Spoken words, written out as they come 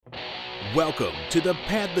Welcome to the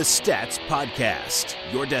Pad the Stats podcast,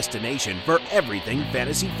 your destination for everything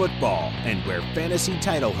fantasy football and where fantasy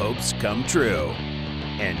title hopes come true.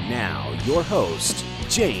 And now, your host,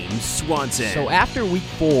 James Swanson. So after week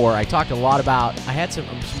 4, I talked a lot about, I had some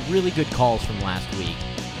really good calls from last week,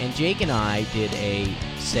 and Jake and I did a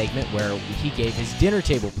segment where he gave his dinner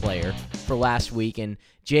table player for last week, and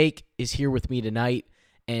Jake is here with me tonight,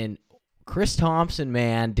 and Chris Thompson,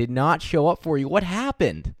 man, did not show up for you. What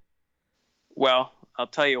happened? Well, I'll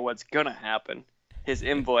tell you what's going to happen. His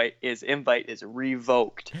invite is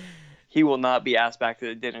revoked. He will not be asked back to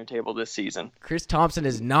the dinner table this season. Chris Thompson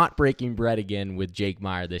is not breaking bread again with Jake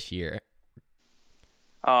Meyer this year.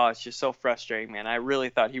 Oh, it's just so frustrating, man. I really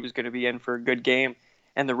thought he was going to be in for a good game.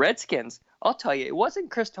 And the Redskins, I'll tell you, it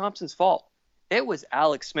wasn't Chris Thompson's fault. It was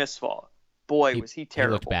Alex Smith's fault. Boy, was he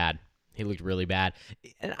terrible. He looked bad. He looked really bad.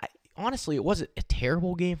 And honestly, it wasn't a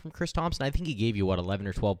terrible game from Chris Thompson. I think he gave you, 11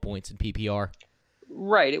 or 12 points in PPR?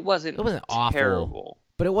 Right. It wasn't awful, terrible.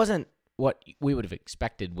 But it wasn't what we would have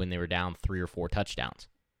expected when they were down 3 or 4 touchdowns.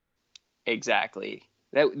 Exactly.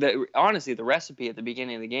 Honestly, the recipe at the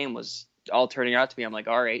beginning of the game was all turning out to be, I'm like,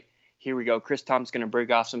 all right, here we go. Chris Thompson's going to break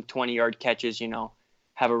off some 20-yard catches,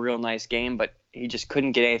 have a real nice game, but he just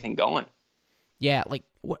couldn't get anything going. Yeah,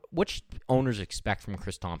 what should owners expect from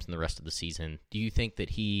Chris Thompson the rest of the season? Do you think that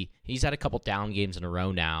he's had a couple down games in a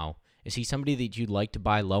row now? Is he somebody that you'd like to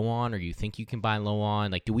buy low on, or you think you can buy low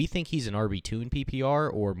on? Do we think he's an RB2 in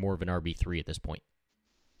PPR or more of an RB3 at this point?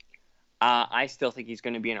 I still think he's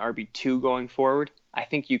going to be an RB2 going forward. I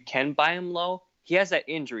think you can buy him low. He has that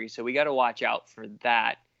injury, so we got to watch out for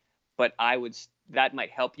that. But that might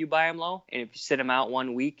help you buy him low. And if you sit him out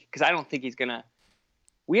 1 week, because I don't think he's going to.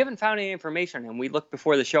 We haven't found any information on him. We looked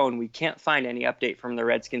before the show, and we can't find any update from the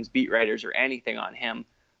Redskins beat writers or anything on him.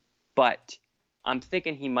 But I'm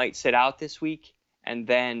thinking he might sit out this week, and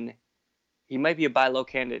then he might be a buy low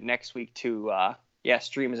candidate next week to,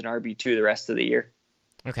 stream as an RB2 the rest of the year.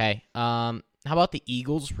 Okay. How about the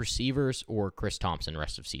Eagles receivers or Chris Thompson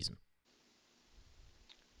rest of season?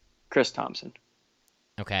 Chris Thompson.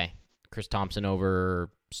 Okay. Chris Thompson over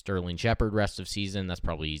Sterling Shepard rest of season. That's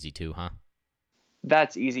probably easy too, huh?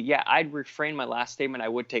 That's easy. Yeah, I'd refrain my last statement. I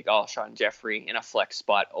would take Alshon Jeffrey in a flex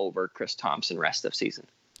spot over Chris Thompson rest of season.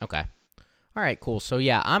 Okay. All right, cool. So,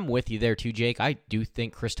 yeah, I'm with you there too, Jake. I do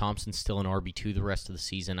think Chris Thompson's still an RB2 the rest of the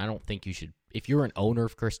season. I don't think you should. If you're an owner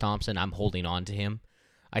of Chris Thompson, I'm holding on to him.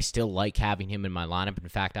 I still like having him in my lineup. In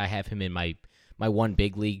fact, I have him in my one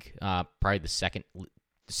big league, probably the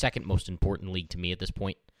second most important league to me at this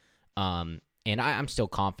point. And I'm still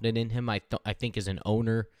confident in him. I think as an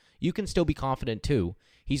owner, you can still be confident too.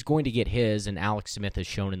 He's going to get his, and Alex Smith has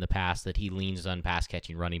shown in the past that he leans on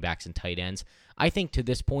pass-catching running backs and tight ends. I think to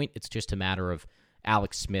this point, it's just a matter of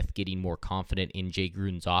Alex Smith getting more confident in Jay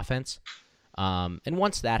Gruden's offense. And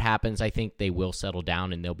once that happens, I think they will settle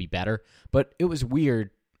down and they'll be better. But it was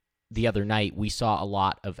weird the other night. We saw a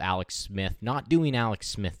lot of Alex Smith not doing Alex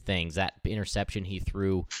Smith things. That interception he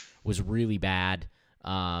threw was really bad.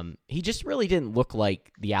 He just really didn't look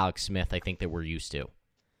like the Alex Smith I think that we're used to.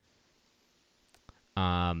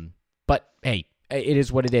 But hey, it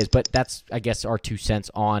is what it is. But that's, I guess, our 2 cents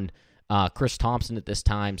on Chris Thompson at this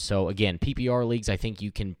time. So again, PPR leagues, I think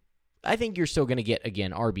you're still going to get,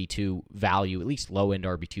 again, RB2 value, at least low-end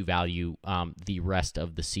RB2 value, the rest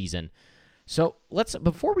of the season. So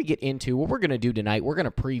before we get into what we're going to do tonight, we're going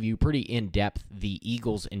to preview pretty in-depth the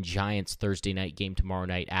Eagles and Giants Thursday night game tomorrow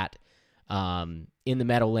night at in the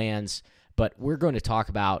Meadowlands. But we're going to talk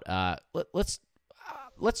about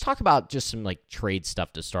let's talk about just some trade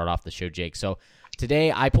stuff to start off the show, Jake. So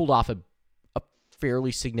today I pulled off a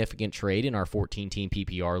fairly significant trade in our 14-team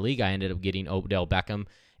PPR league. I ended up getting Odell Beckham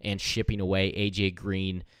and shipping away AJ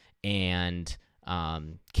Green and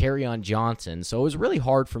Kerryon Johnson. So it was really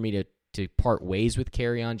hard for me to part ways with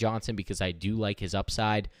Kerryon Johnson because I do like his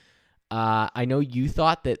upside. I know you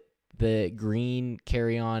thought that the Green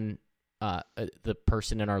Kerryon, the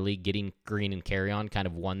person in our league getting Green and Kerryon kind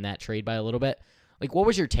of won that trade by a little bit. What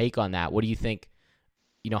was your take on that? What do you think?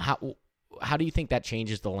 How do you think that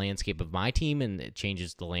changes the landscape of my team and it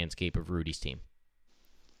changes the landscape of Rudy's team?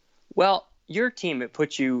 Well, your team, it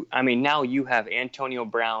puts you, now you have Antonio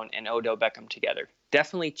Brown and Odell Beckham together.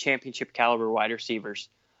 Definitely championship caliber wide receivers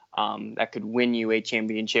that could win you a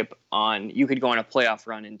championship you could go on a playoff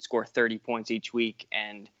run and score 30 points each week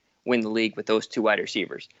and win the league with those 2 wide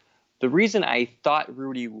receivers. The reason I thought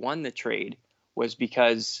Rudy won the trade was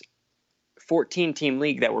because 14-team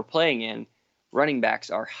league that we're playing in, running backs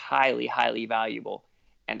are highly, highly valuable.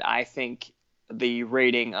 And I think the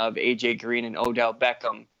rating of AJ Green and Odell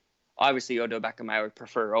Beckham, obviously Odell Beckham I would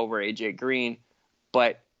prefer over AJ Green,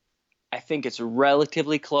 but I think it's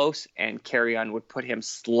relatively close, and Kerryon would put him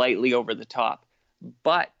slightly over the top.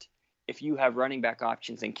 But if you have running back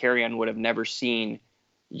options and Kerryon would have never seen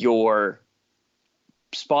your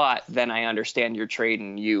spot, then I understand you're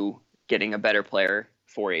trading you getting a better player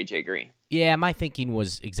for A.J. Green. Yeah, my thinking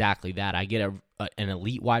was exactly that. I get an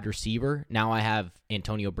elite wide receiver. Now I have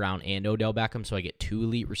Antonio Brown and Odell Beckham, so I get 2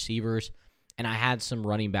 elite receivers. And I had some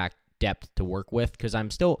running back depth to work with because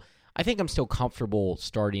I think I'm still comfortable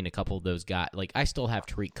starting a couple of those guys. Like, I still have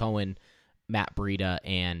Tariq Cohen, Matt Breida,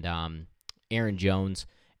 and Aaron Jones.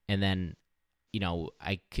 And then,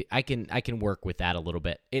 I can work with that a little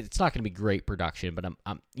bit. It's not going to be great production, but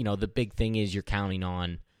I'm the big thing is you're counting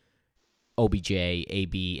on OBJ,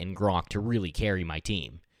 AB, and Gronk to really carry my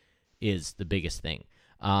team is the biggest thing.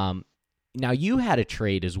 Now you had a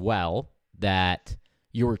trade as well that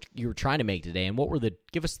you were trying to make today, and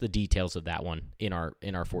give us the details of that one in our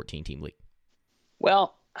 14-team league.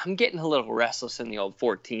 Well, I'm getting a little restless in the old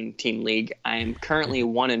 14-team league. I am currently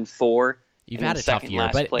 1-4. You've had a tough year,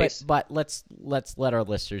 but let's let our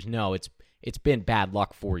listeners know it's been bad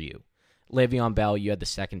luck for you. Le'Veon Bell, you had the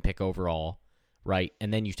 2nd pick overall, right?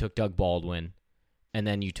 And then you took Doug Baldwin, and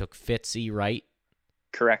then you took Fitzy, right?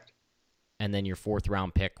 Correct. And then your 4th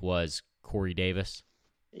round pick was Corey Davis.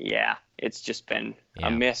 Yeah, it's just been a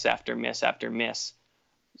miss after miss after miss.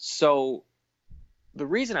 So the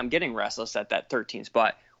reason I'm getting restless at that 13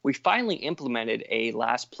 spot, we finally implemented a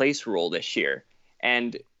last place rule this year.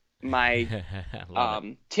 And my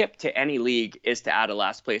tip to any league is to add a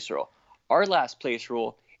last place rule. Our last place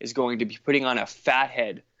rule is going to be putting on a fat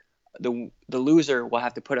head. The loser will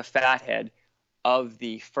have to put a fat head of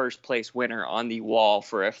the first place winner on the wall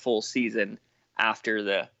for a full season after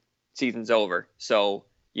the season's over. So,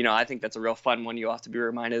 I think that's a real fun one. You'll have to be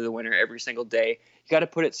reminded of the winner every single day. You got to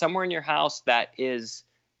put it somewhere in your house that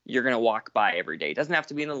you're going to walk by every day. It doesn't have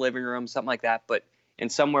to be in the living room, something like that, but in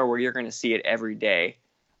somewhere where you're going to see it every day.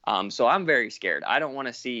 So I'm very scared. I don't want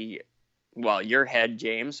to see, your head,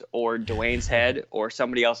 James, or Dwayne's head, or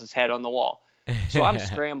somebody else's head on the wall. So I'm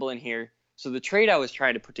scrambling here. So the trade I was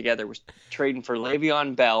trying to put together was trading for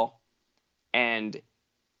Le'Veon Bell and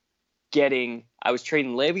I was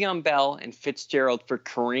trading Le'Veon Bell and Fitzgerald for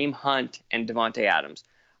Kareem Hunt and Devontae Adams.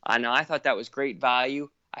 I thought that was great value.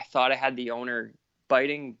 I thought I had the owner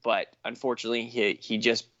biting, but unfortunately he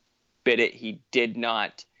just bit it. He did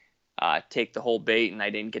not take the whole bait, and I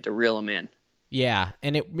didn't get to reel him in. Yeah,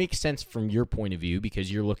 and it makes sense from your point of view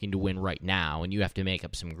because you're looking to win right now, and you have to make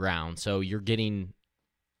up some ground. So you're getting,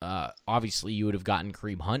 obviously you would have gotten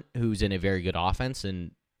Kareem Hunt, who's in a very good offense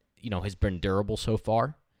and, has been durable so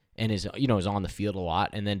far and is on the field a lot.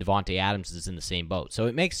 And then Devontae Adams is in the same boat. So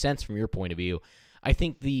it makes sense from your point of view. I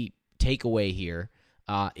think the takeaway here,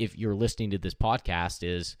 if you're listening to this podcast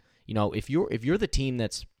is, if you're the team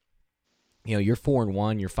that's, you're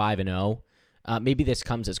 4-1, you're 5-0, maybe this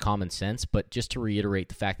comes as common sense, but just to reiterate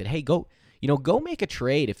the fact that, hey, go make a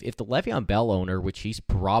trade. If the Le'Veon Bell owner, which he's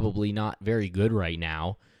probably not very good right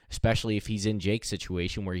now, especially if he's in Jake's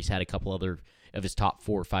situation where he's had a couple other of his top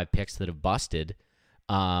 4 or 5 picks that have busted,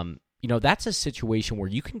 that's a situation where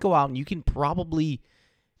you can go out and you can probably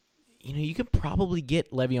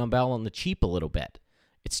get Le'Veon Bell on the cheap a little bit.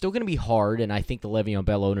 It's still going to be hard, and I think the Le'Veon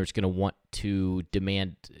Bell owner is going to want to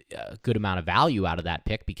demand a good amount of value out of that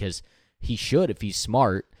pick because he should if he's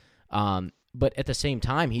smart. But at the same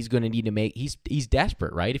time, he's going to need to make. He's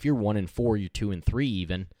desperate, right? If you're 1-4, you're 2-3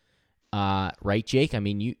 even, right, Jake? I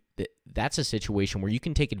mean, that's a situation where you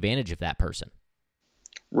can take advantage of that person.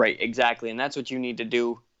 Right, exactly, and that's what you need to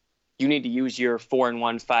do. You need to use your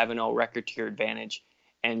 4-1, 5-0 record to your advantage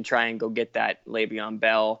and try and go get that Le'Veon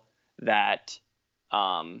Bell. That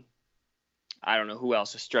I don't know who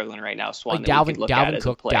else is struggling right now. Swan, Dalvin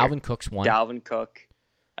Cook. Dalvin Cook's one. Dalvin Cook.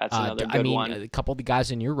 That's another good one. A couple of the guys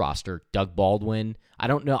in your roster, Doug Baldwin. I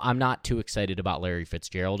don't know. I'm not too excited about Larry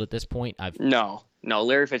Fitzgerald at this point. No.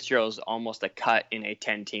 Larry Fitzgerald is almost a cut in a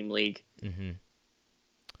 10-team league. Mm-hmm.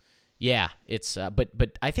 Yeah, it's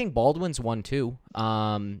but I think Baldwin's one too.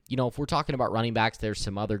 If we're talking about running backs, there's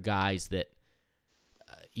some other guys that,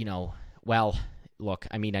 look,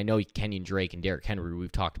 I mean, I know Kenyon Drake and Derrick Henry.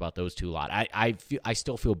 We've talked about those two a lot. I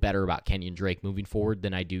still feel better about Kenyon Drake moving forward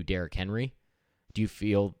than I do Derrick Henry. Do you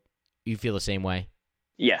feel the same way?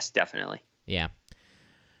 Yes, definitely. Yeah.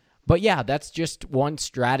 But yeah, that's just one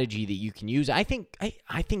strategy that you can use. I think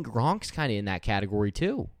Gronk's kind of in that category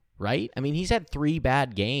too, right? I mean, he's had 3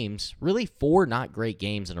 bad games, really 4 not great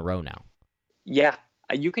games in a row now. Yeah,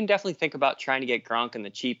 you can definitely think about trying to get Gronk in the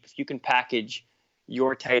cheap. If you can package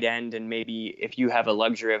your tight end and maybe if you have a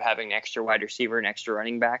luxury of having an extra wide receiver and extra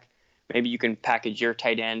running back, maybe you can package your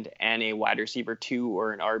tight end and a wide receiver 2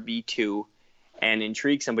 or an RB2 and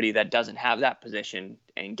intrigue somebody that doesn't have that position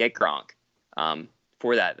and get Gronk.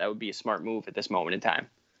 For that would be a smart move at this moment in time.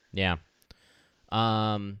 Yeah.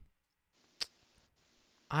 I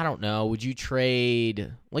don't know. Would you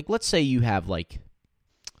trade, like, let's say you have, like,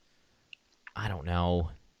 I don't know,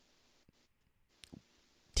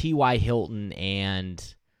 T.Y. Hilton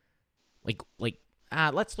and,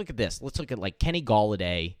 let's look at this. Let's look at, like, Kenny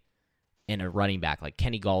Golladay and a running back, like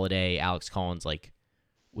Kenny Golladay, Alex Collins. Like,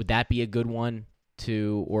 would that be a good one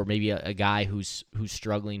to, or maybe a guy who's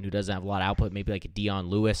struggling, who doesn't have a lot of output, maybe like a Dion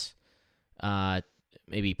Lewis,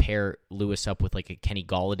 maybe pair Lewis up with like a Kenny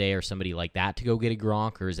Golladay or somebody like that to go get a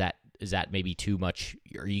Gronk, or is that maybe too much?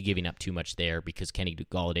 Are you giving up too much there because Kenny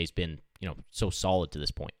Galladay's been, so solid to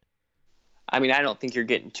this point? I mean, I don't think you're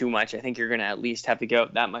getting too much. I think you're going to at least have to give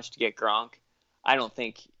up that much to get Gronk. I don't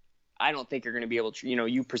think you're going to be able to,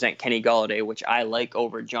 you present Kenny Golladay, which I like,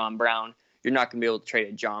 over John Brown. You're not going to be able to trade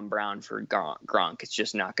a John Brown for Gronk. It's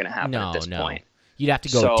just not going to happen at this point. You'd have to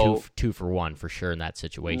go two for one for sure in that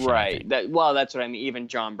situation. Right. That's what I mean. Even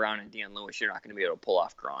John Brown and Dion Lewis, you're not going to be able to pull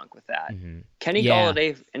off Gronk with that. Mm-hmm. Kenny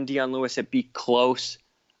Golladay and Dion Lewis, it'd be close.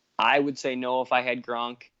 I would say no if I had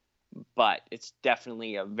Gronk, but it's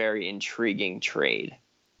definitely a very intriguing trade.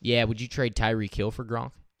 Yeah. Would you trade Tyreek Hill for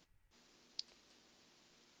Gronk?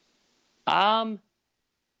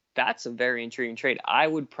 That's a very intriguing trade. I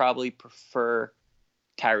would probably prefer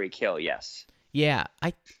Tyreek Hill. Yes. Yeah,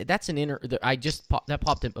 that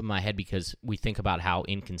popped up in my head because we think about how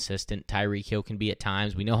inconsistent Tyreek Hill can be at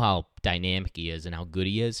times. We know how dynamic he is and how good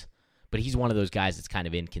he is, but he's one of those guys that's kind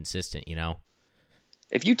of inconsistent,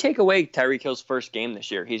 If you take away Tyreek Hill's first game this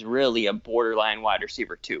year, he's really a borderline wide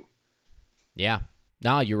receiver 2. Yeah.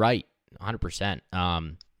 No, you're right.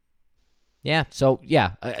 100%. Yeah, so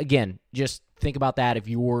again, just think about that. If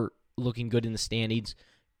you're looking good in the standings,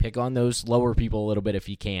 pick on those lower people a little bit if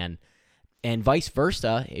you can. And vice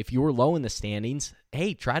versa, if you're low in the standings,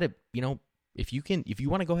 hey, try to, if you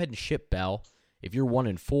want to go ahead and ship Bell, if you're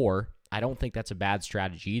 1-4, I don't think that's a bad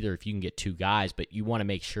strategy either if you can get 2 guys, but you want to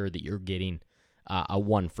make sure that you're getting a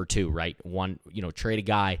 1 for 2, right? One, trade a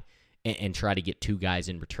guy and try to get 2 guys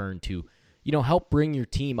in return to, help bring your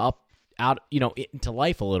team up out, into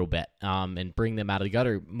life a little bit, and bring them out of the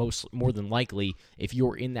gutter. More than likely, if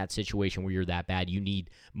you're in that situation where you're that bad, you need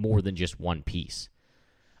more than just one piece.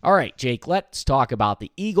 All right, Jake, let's talk about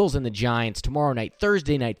the Eagles and the Giants tomorrow night,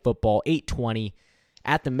 Thursday Night Football, 8:20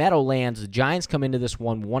 at the Meadowlands. The Giants come into this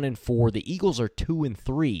one 1-4. The Eagles are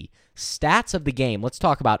 2-3. Stats of the game. Let's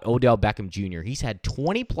talk about Odell Beckham Jr. He's had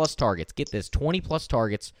 20-plus targets. Get this, 20-plus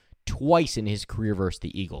targets twice in his career versus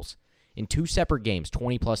the Eagles. In 2 separate games,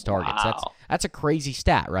 20-plus targets. Wow. That's a crazy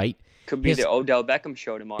stat, right? Could be the Odell Beckham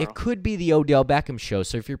show tomorrow. It could be the Odell Beckham show.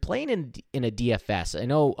 So if you're playing in a DFS, I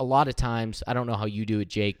know a lot of times, I don't know how you do it,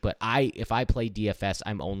 Jake, but if I play DFS,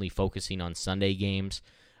 I'm only focusing on Sunday games.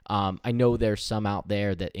 I know there's some out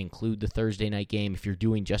there that include the Thursday night game. If you're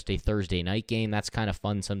doing just a Thursday night game, that's kind of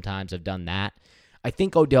fun sometimes. I've done that. I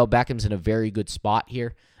think Odell Beckham's in a very good spot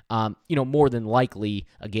here. More than likely,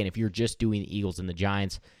 again, if you're just doing the Eagles and the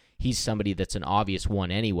Giants, he's somebody that's an obvious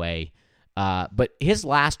one anyway. But his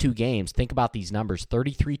last 2 games, think about these numbers: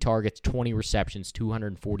 33 targets, 20 receptions,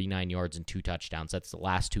 249 yards, and 2 touchdowns. That's the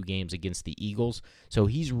last 2 games against the Eagles. So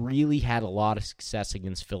he's really had a lot of success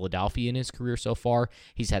against Philadelphia in his career so far.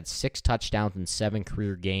 He's had 6 touchdowns in 7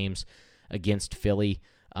 career games against Philly.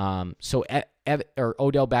 Odell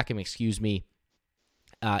Beckham,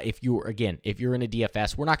 if you're in a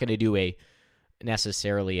DFS, we're not going to do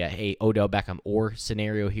necessarily a Odell Beckham or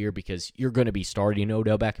scenario here because you're going to be starting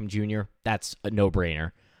Odell Beckham Jr. That's a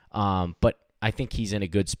no-brainer. But I think he's in a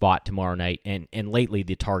good spot tomorrow night, and lately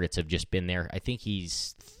the targets have just been there. I think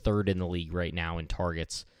he's 3rd in the league right now in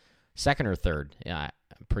targets, 2nd or 3rd. I'm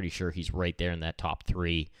pretty sure he's right there in that top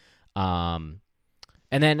 3.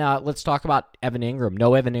 And then let's talk about Evan Engram.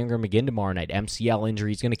 No Evan Engram again tomorrow night. MCL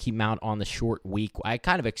injury. He's going to keep him out on the short week. I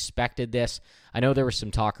kind of expected this. I know there was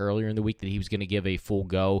some talk earlier in the week that he was going to give a full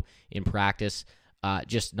go in practice.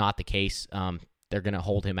 Just not the case. They're going to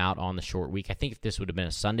hold him out on the short week. I think if this would have been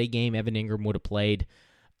a Sunday game, Evan Engram would have played.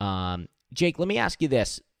 Jake, let me ask you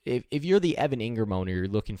this. If you're the Evan Engram owner, you're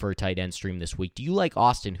looking for a tight end stream this week, do you like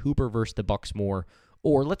Austin Hooper versus the Bucs more,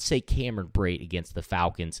 or let's say Cameron Brate against the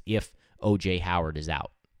Falcons if O.J. Howard is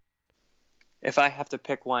out? If I have to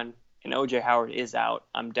pick one and O.J. Howard is out,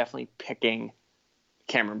 I'm definitely picking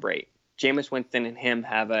Cameron Brate. Jameis Winston and him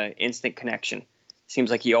have an instant connection.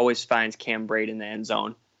 Seems like he always finds Cam Brate in the end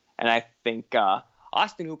zone. And I think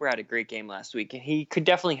Austin Hooper had a great game last week, and he could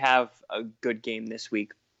definitely have a good game this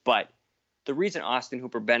week. But the reason Austin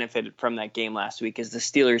Hooper benefited from that game last week is the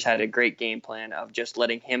Steelers had a great game plan of just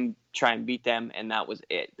letting him try and beat them, and that was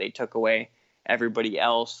it. They took away everybody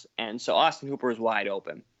else, and so Austin Hooper was wide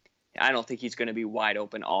open. I don't think he's going to be wide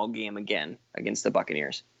open all game again against the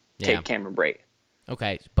Buccaneers. Yeah. Take Cameron Brate.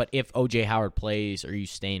 Okay, but if O.J. Howard plays, are you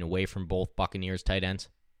staying away from both Buccaneers tight ends?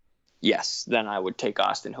 Yes, then I would take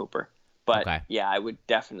Austin Hooper. But, okay. Yeah, I would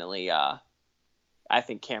definitely I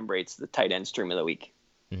think Cam Brate's the tight end stream of the week.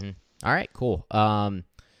 Mm-hmm. All right, cool. And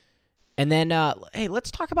then, hey, let's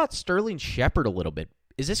talk about Sterling Shepard a little bit.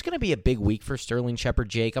 Is this going to be a big week for Sterling Shepard,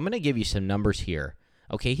 Jake? I'm going to give you some numbers here.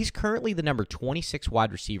 Okay, he's currently the number 26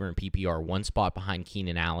 wide receiver in PPR, one spot behind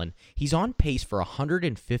Keenan Allen. He's on pace for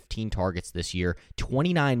 115 targets this year,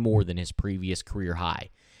 29 more than his previous career high.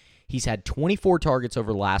 He's had 24 targets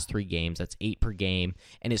over the last 3 games. That's 8 per game.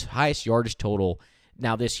 And his highest yardage total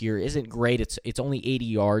now this year isn't great. It's only 80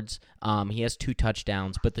 yards. He has 2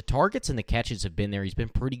 touchdowns, but the targets and the catches have been there. He's been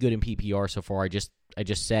pretty good in PPR so far. I just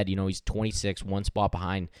said, he's 26, one spot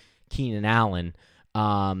behind Keenan Allen.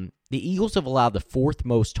 The Eagles have allowed the 4th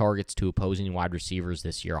most targets to opposing wide receivers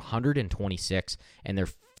this year, 126, and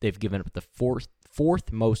they've given up the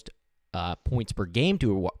fourth most points per game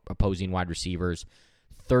to opposing wide receivers,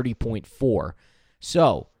 30.4.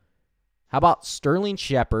 So, how about Sterling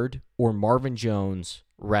Shepard or Marvin Jones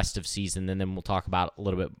rest of season? And then we'll talk about a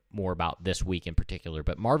little bit more about this week in particular.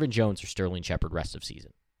 But Marvin Jones or Sterling Shepard rest of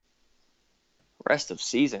season? Rest of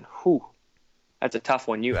season. Whew. That's a tough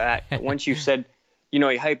one. Once you said, he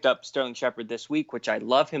hyped up Sterling Shepard this week, which I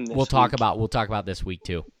love him this week. We'll talk about this week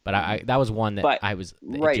too. But that was one that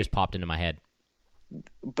it just popped into my head.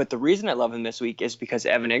 But the reason I love him this week is because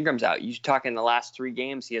Evan Ingram's out. You talk in the last 3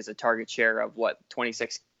 games, he has a target share of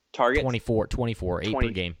 26 targets? 24, 8 per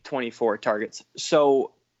game. 24 targets.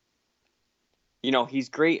 So, he's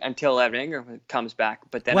great until Evan Engram comes back,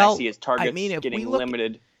 but then I see his targets getting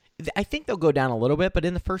limited. I think they'll go down a little bit, but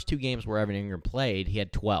in the first 2 games where Evan Engram played, he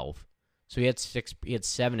had 12. So he had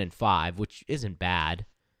 7 and 5, which isn't bad.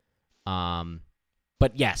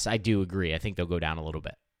 But yes, I do agree. I think they'll go down a little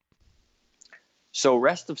bit. So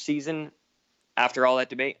rest of season, after all that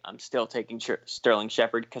debate, I'm still taking Sterling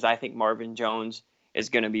Shepard because I think Marvin Jones is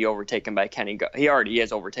going to be overtaken by Kenny. He already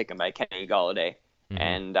is overtaken by Kenny Golladay. Mm-hmm.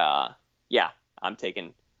 And, I'm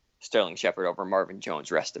taking Sterling Shepard over Marvin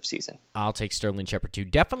Jones rest of season. I'll take Sterling Shepard too.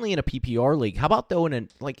 Definitely in a PPR league. How about though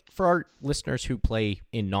for our listeners who play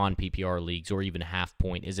in non-PPR leagues or even half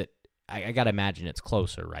point, is it, I got to imagine it's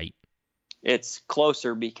closer, right? It's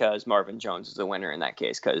closer because Marvin Jones is the winner in that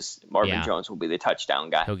case because Marvin Jones will be the touchdown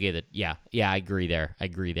guy. He'll get it. Yeah, I agree there.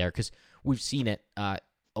 Because we've seen it.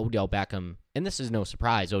 Odell Beckham, and this is no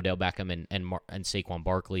surprise, Odell Beckham and Saquon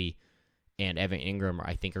Barkley and Evan Engram,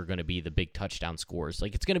 I think, are going to be the big touchdown scorers.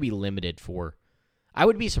 Like, it's going to be limited for... I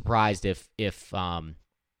would be surprised if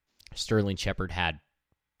Sterling Shepard had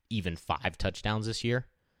even 5 touchdowns this year,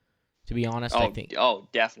 to be honest. I think. Oh,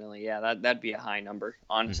 definitely. Yeah, that'd be a high number,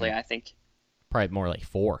 honestly, I think. Probably more like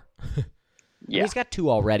 4. Yeah. He's got 2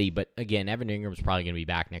 already, but again, Evan Ingram's probably going to be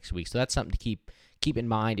back next week, so that's something to keep in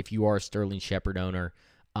mind if you are a Sterling Shepard owner.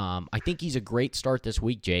 I think he's a great start this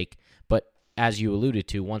week, Jake, but as you alluded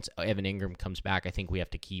to, once Evan Engram comes back, I think we have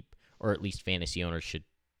to keep, or at least fantasy owners should,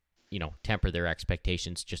 temper their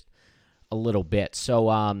expectations just a little bit. So,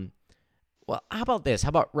 well, how about this? How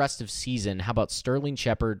about rest of season? How about Sterling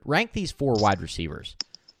Shepard? Rank these 4 wide receivers.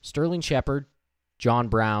 Sterling Shepard, John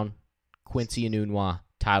Brown, Quincy Enunwa,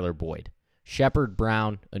 Tyler Boyd. Shepard,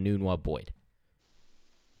 Brown, Enunwa, Boyd.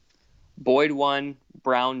 Boyd 1,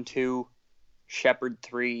 Brown 2, Shepard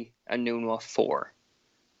 3, Enunwa 4.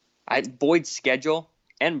 Boyd's schedule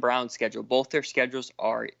and Brown's schedule, both their schedules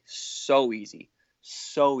are so easy.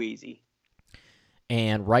 So easy.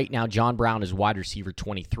 And right now, John Brown is wide receiver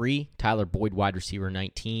 23, Tyler Boyd wide receiver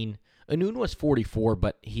 19. Enunwa's 44,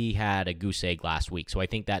 but he had a goose egg last week, so I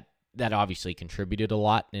think that obviously contributed a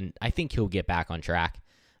lot, and I think he'll get back on track.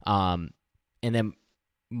 And then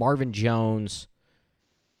Marvin Jones,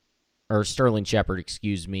 or Sterling Shepard,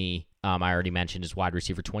 excuse me, I already mentioned his wide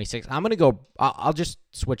receiver 26. I'm going to go, I'll just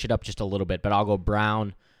switch it up just a little bit, but I'll go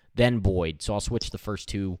Brown, then Boyd. So I'll switch the first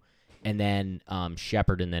 2, and then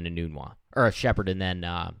Shepard, and then Enunwa. Or Shepard, and then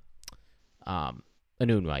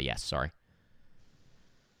Enunwa, yes, sorry.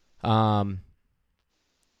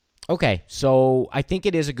 Okay, so I think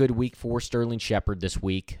it is a good week for Sterling Shepard this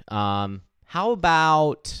week. How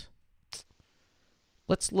about,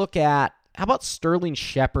 how about Sterling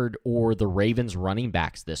Shepard or the Ravens running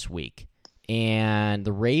backs this week? And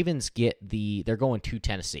the Ravens they're going to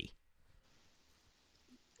Tennessee.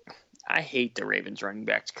 I hate the Ravens running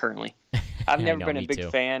backs currently. I've never been a big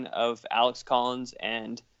fan of Alex Collins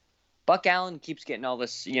and Buck Allen keeps getting all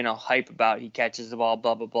this, hype about he catches the ball,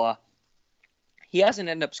 blah, blah, blah. He hasn't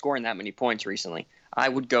ended up scoring that many points recently. I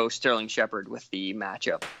would go Sterling Shepard with the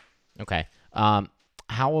matchup. Okay.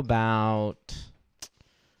 How about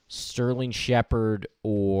Sterling Shepard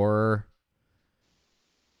or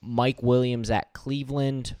Mike Williams at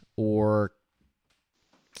Cleveland, or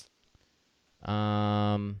who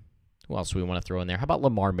else do we want to throw in there? How about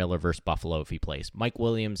Lamar Miller versus Buffalo if he plays? Mike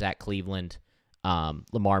Williams at Cleveland,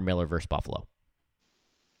 Lamar Miller versus Buffalo.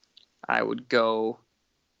 I would go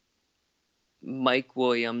Mike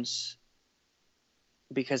Williams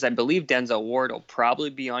because I believe Denzel Ward will probably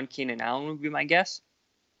be on. Keenan Allen would be my guess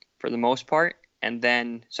for the most part. And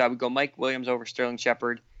then, so I would go Mike Williams over Sterling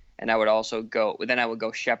Shepard, and I would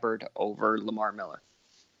go Shepard over Lamar Miller.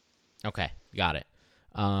 Okay, got it.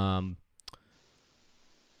 All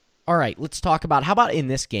right, let's talk about, how about in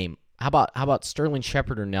this game? How about Sterling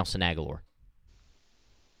Shepard or Nelson Aguilar?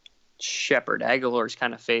 Shepard. Aguilar's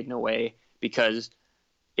kind of fading away because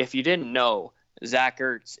if you didn't know, Zach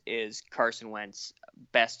Ertz is Carson Wentz's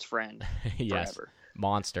best friend Yes, forever.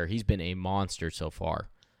 Monster. He's been a monster so far.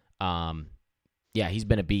 Yeah, he's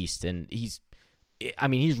been a beast, and he's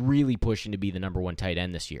really pushing to be the number one tight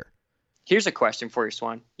end this year. Here's a question for you,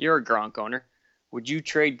 Swan. You're a Gronk owner. Would you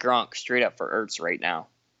trade Gronk straight up for Ertz right now?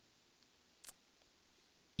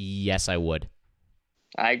 Yes, I would.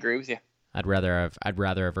 I agree with you. I'd rather have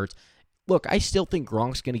Ertz. Look, I still think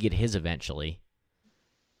Gronk's going to get his eventually.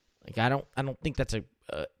 Like, I don't think that's a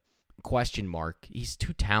question mark. He's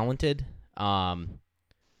too talented.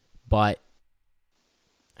 But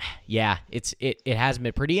yeah, it has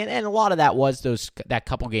been pretty, and a lot of that was that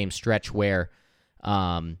couple game stretch where,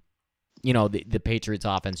 the Patriots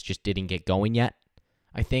offense just didn't get going yet,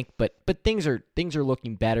 I think. But things are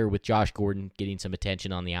looking better with Josh Gordon getting some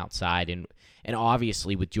attention on the outside, and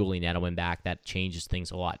obviously with Julian Edelman back, that changes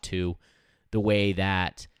things a lot too. The way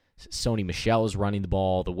that Sony Michel is running the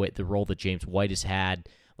ball, the role that James White has had.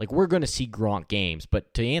 Like, we're going to see Gronk games,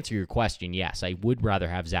 but to answer your question, yes, I would rather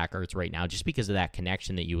have Zach Ertz right now just because of that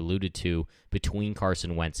connection that you alluded to between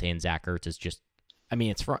Carson Wentz and Zach Ertz. Is just,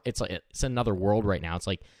 it's another world right now. It's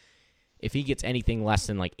like, if he gets anything less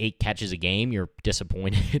than like 8 catches a game, you're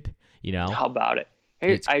disappointed, How about it?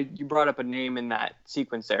 Hey, you brought up a name in that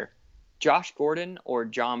sequence there. Josh Gordon or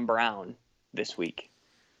John Brown this week?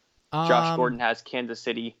 Josh Gordon has Kansas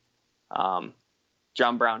City. John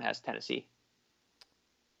Brown has Tennessee.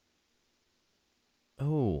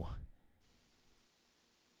 Oh,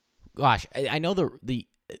 gosh, I know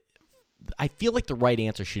I feel like the right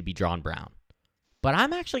answer should be John Brown, but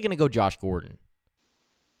I'm actually going to go Josh Gordon.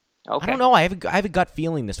 Okay. I don't know. I have a gut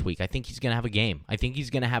feeling this week. I think he's going to have a game. I think he's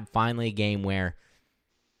going to have finally a game where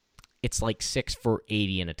it's like 6 for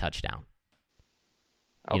 80 and a touchdown.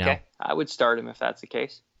 Okay, I would start him if that's the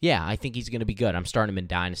case. Yeah, I think he's going to be good. I'm starting him in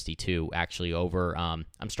Dynasty too, actually. I'm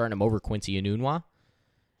starting him over Quincy Enunwa.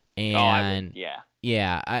 And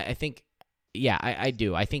yeah, I think, I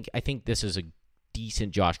do. I think this is a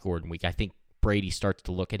decent Josh Gordon week. I think Brady starts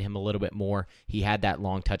to look at him a little bit more. He had that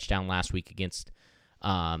long touchdown last week against,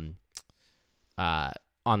 on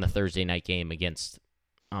the Thursday night game against,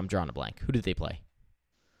 I'm drawing a blank. Who did they play?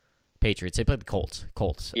 Patriots. They played the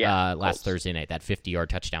Colts. Last Thursday night, that 50-yard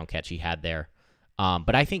touchdown catch he had there.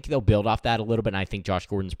 But I think they'll build off that a little bit, and I think Josh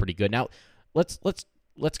Gordon's pretty good. Now, let's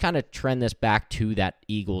kind of trend this back to that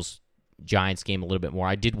Eagles-Giants game a little bit more.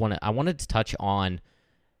 I wanted to touch on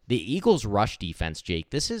the Eagles' rush defense, Jake.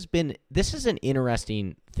 This is an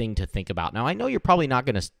interesting thing to think about. Now, I know you're probably not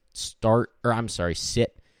going to sit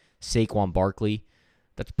Saquon Barkley.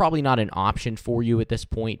 That's probably not an option for you at this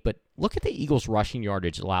point, but look at the Eagles' rushing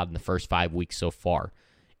yardage allowed in the first 5 weeks so far.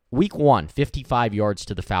 Week 1, 55 yards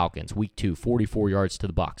to the Falcons. Week 2, 44 yards to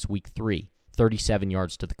the Bucs. Week 3, 37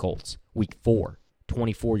 yards to the Colts. Week 4,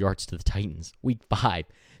 24 yards to the Titans. Week 5,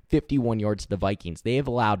 51 yards to the Vikings. They have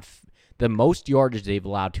allowed the most yardage they've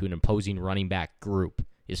allowed to an opposing running back group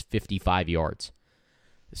is 55 yards.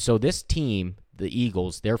 So this team, the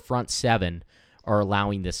Eagles, their front 7 are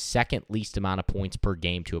allowing the second least amount of points per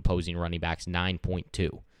game to opposing running backs,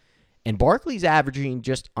 9.2. And Barkley's averaging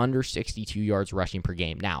just under 62 yards rushing per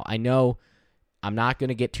game. Now, I know I'm not going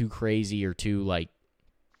to get too crazy or too,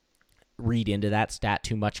 read into that stat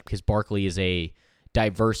too much because Barkley is a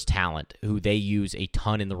diverse talent who they use a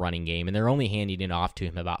ton in the running game, and they're only handing it off to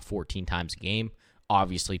him about 14 times a game.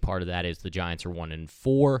 Obviously, part of that is the Giants are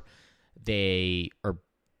 1-4. They are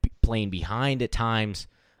playing behind at times.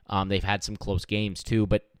 They've had some close games too,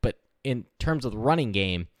 but in terms of the running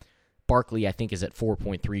game, Barkley, I think, is at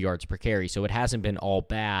 4.3 yards per carry, so it hasn't been all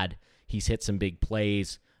bad. He's hit some big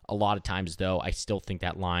plays. A lot of times, though, I still think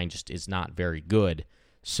that line just is not very good.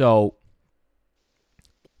 So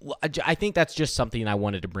I think that's just something I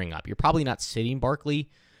wanted to bring up. You're probably not sitting Barkley,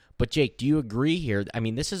 but Jake, do you agree here? I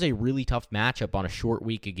mean, this is a really tough matchup on a short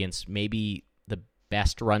week against maybe the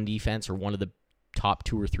best run defense or one of the top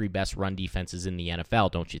 2 or 3 best run defenses in the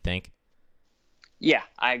NFL, don't you think? Yeah,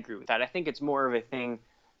 I agree with that. I think it's more of a thing.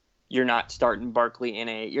 You're not starting Barkley in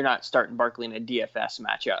a DFS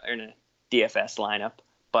matchup or in a DFS lineup,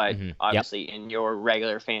 but obviously in your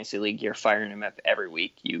regular fantasy league, you're firing him up every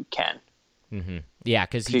week. You can. Mm-hmm. Yeah,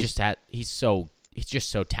 because he's just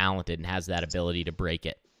so talented and has that ability to break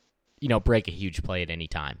a huge play at any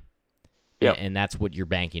time. Yep. And that's what you're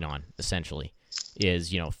banking on essentially.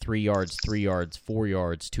 Is 3 yards, 3 yards, 4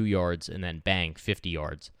 yards, 2 yards, and then bang, 50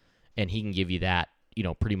 yards, and he can give you that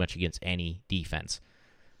pretty much against any defense.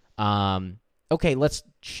 Okay, let's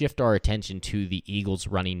shift our attention to the Eagles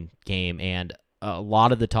running game, and a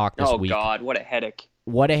lot of the talk this week. Oh, God, what a headache.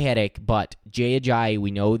 What a headache, but Jay Ajayi,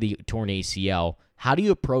 we know the torn ACL. How do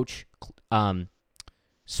you approach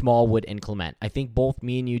Smallwood and Clement? I think both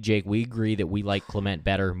me and you, Jake, we agree that we like Clement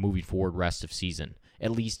better moving forward rest of season,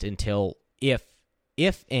 at least until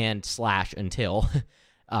until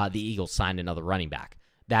the Eagles sign another running back.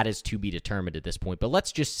 That is to be determined at this point. But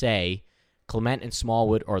let's just say Clement and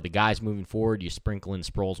Smallwood are the guys moving forward. You sprinkle in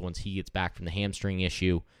Sproles once he gets back from the hamstring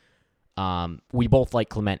issue. We both like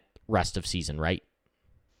Clement rest of season, right?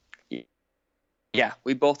 Yeah,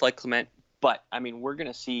 we both like Clement, but I mean, we're going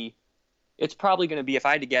to see. It's probably going to be, if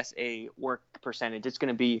I had to guess a work percentage, it's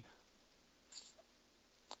going to be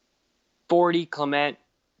 40 Clement,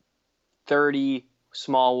 30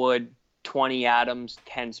 Smallwood, 20 Adams,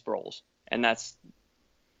 10 Sproles, and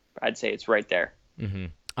I'd say it's right there. Mm-hmm.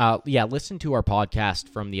 Yeah, listen to our podcast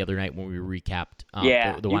from the other night when we recapped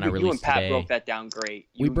the one I released you and Pat today. broke that down great.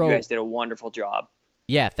 You guys did a wonderful job.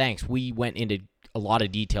 Yeah, thanks. We went into a lot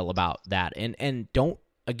of detail about that. And don't,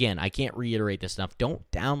 again, I can't reiterate this enough, don't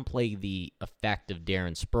downplay the effect of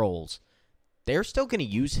Darren Sproles. They're still going to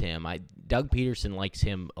use him. Doug Peterson likes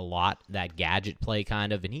him a lot, that gadget play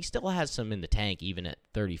kind of, and he still has some in the tank even at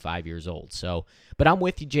 35 years old. So, but I'm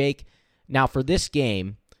with you, Jake. Now, for this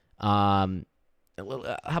game, how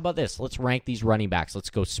about this? Let's rank these running backs.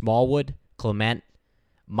 Let's go Smallwood, Clement,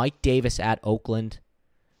 Mike Davis at Oakland,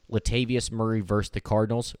 Latavius Murray versus the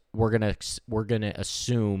Cardinals. We're gonna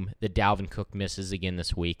assume that Dalvin Cook misses again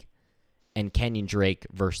this week, and Kenyon Drake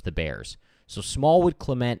versus the Bears. So Smallwood,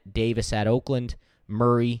 Clement, Davis at Oakland,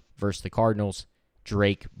 Murray versus the Cardinals,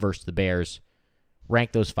 Drake versus the Bears.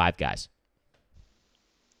 Rank those 5 guys.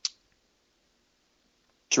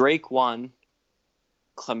 Drake 1,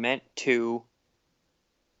 Clement 2,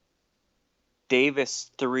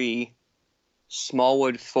 Davis 3,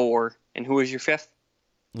 Smallwood 4, and who was your 5th?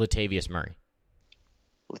 Latavius Murray.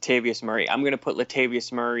 I'm going to put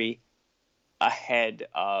Latavius Murray ahead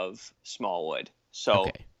of Smallwood. So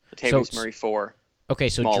okay. Latavius Murray 4. Okay,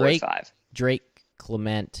 so Smallwood 5. Drake,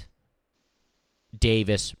 Clement,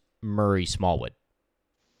 Davis, Murray, Smallwood.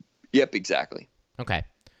 Yep, exactly. Okay.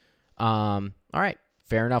 All right.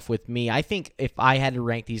 Fair enough with me. I think if I had to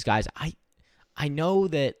rank these guys, I know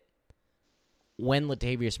that when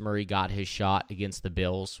Latavius Murray got his shot against the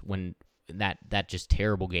Bills, when that just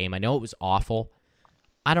terrible game, I know it was awful.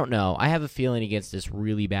 I don't know. I have a feeling against this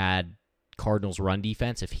really bad Cardinals run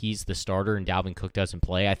defense, if he's the starter and Dalvin Cook doesn't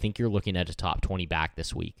play, I think you're looking at a top 20 back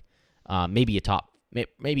this week. Maybe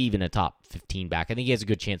even a top 15 back. I think he has a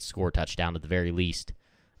good chance to score a touchdown at the very least.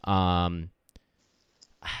 That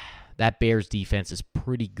Bears defense is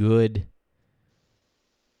pretty good.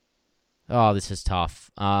 Oh, this is tough.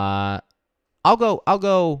 I'll go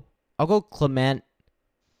Clement,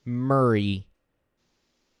 Murray,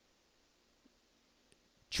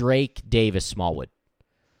 Drake, Davis, Smallwood.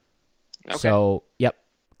 Okay. So, yep,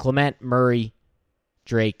 Clement, Murray,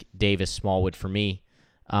 Drake, Davis, Smallwood for me.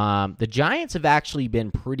 The Giants have actually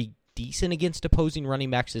been pretty decent against opposing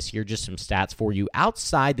running backs this year. Just some stats for you.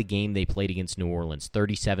 Outside the game they played against New Orleans,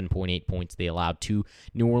 37.8 points they allowed to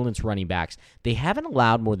New Orleans running backs. They haven't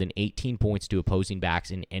allowed more than 18 points to opposing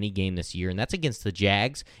backs in any game this year, and that's against the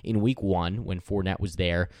Jags in Week 1 when Fournette was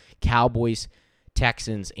there, Cowboys,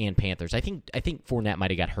 Texans, and Panthers. I think Fournette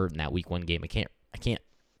might have got hurt in that Week 1 game. I can't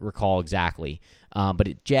recall exactly. But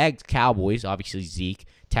it Jags, Cowboys, obviously Zeke,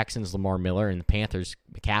 Texans, Lamar Miller, and the Panthers,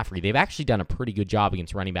 McCaffrey. They've actually done a pretty good job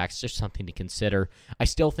against running backs. Just something to consider. I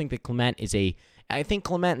still think that Clement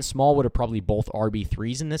and Smallwood are probably both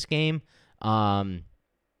RB3s in this game.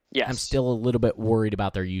 Yes. I'm still a little bit worried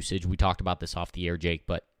about their usage. We talked about this off the air, Jake,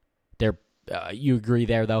 but they're you agree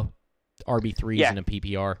there, though? RB3s in a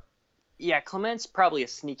PPR? Yeah, Clement's probably a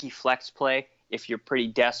sneaky flex play if you're pretty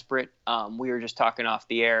desperate. We were just talking off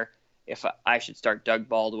the air. if I should start Doug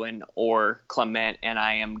Baldwin or Clement, and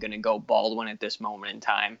I am going to go Baldwin at this moment in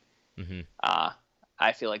time. Mm-hmm.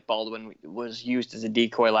 I feel like Baldwin was used as a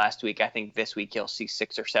decoy last week. I think this week he'll see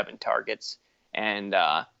 6 or 7 targets, and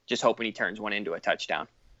just hoping he turns one into a touchdown.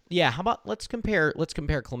 Yeah, how about let's compare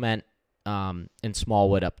Clement and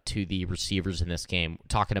Smallwood up to the receivers in this game.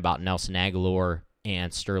 Talking about Nelson Agholor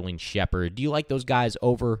and Sterling Shepard. Do you like those guys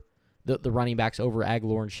over the running backs over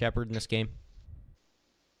Agholor and Shepard in this game?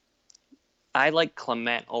 I like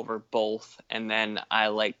Clement over both, and then I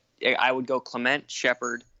would go Clement,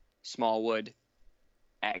 Shepard, Smallwood,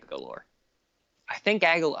 Agholor. I think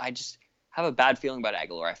Agholor, I just have a bad feeling about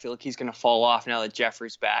Agholor. I feel like he's going to fall off now that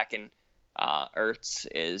Jeffrey's back and Ertz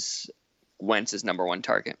is Wentz's number one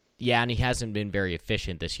target. Yeah, and he hasn't been very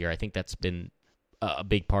efficient this year. I think that's been a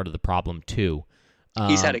big part of the problem, too.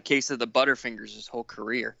 He's had a case of the Butterfingers his whole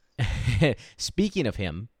career. Speaking of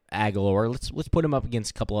him, Agholor, let's put him up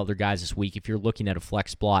against a couple other guys this week. If you're looking at a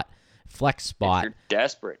flex spot, if you're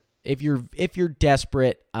desperate. If you're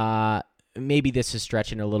desperate, maybe this is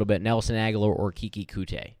stretching a little bit. Nelson Agholor or Kiki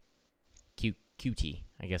Kute. QT,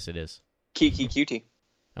 I guess it is. Kiki QT.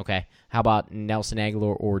 Okay. How about Nelson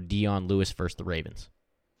Agholor or Dion Lewis versus the Ravens?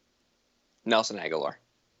 Nelson Agholor.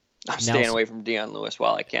 I'm staying away from Dion Lewis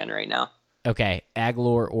while I can right now. Okay.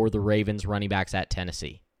 Agholor or the Ravens running backs at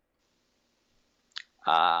Tennessee?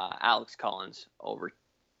 Alex Collins over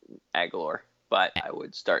Agholor, but I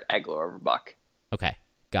would start Agholor over Buck. Okay.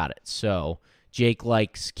 Got it. So Jake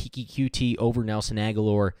likes Kiki QT over Nelson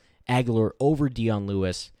Agholor, Agholor over Dion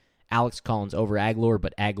Lewis, Alex Collins over Agholor,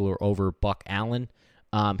 but Agholor over Buck Allen.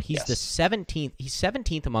 He's the 17th. He's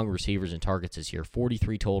 17th among receivers and targets this year.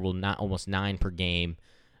 43 total, not almost 9 per game.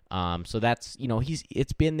 So that's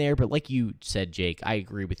it's been there, but like you said, Jake, I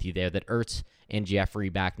agree with you there that Ertz and Jeffrey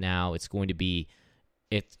back now. It's going to be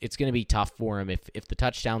tough for him if the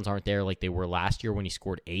touchdowns aren't there like they were last year when he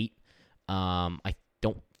scored 8. I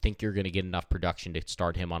don't think you're going to get enough production to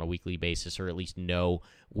start him on a weekly basis, or at least know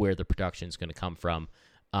where the production is going to come from.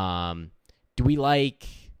 Do we like?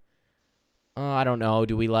 I don't know.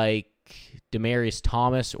 Do we like Demaryius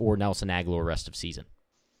Thomas or Nelson Agholor rest of season?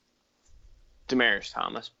 Demaryius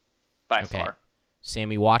Thomas, by far.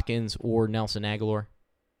 Sammy Watkins or Nelson Agholor?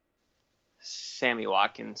 Sammy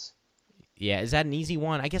Watkins. Yeah, is that an easy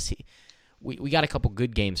one? I guess we got a couple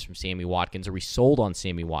good games from Sammy Watkins. Are we sold on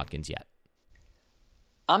Sammy Watkins yet?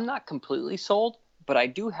 I'm not completely sold, but I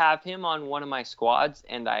do have him on one of my squads,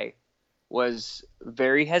 and I was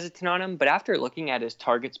very hesitant on him. But after looking at his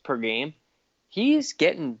targets per game, he's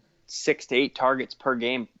getting 6 to 8 targets per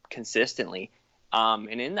game consistently.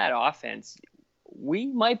 And in that offense, we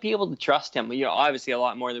might be able to trust him. Obviously a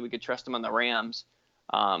lot more than we could trust him on the Rams.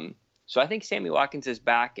 So I think Sammy Watkins is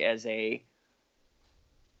back as a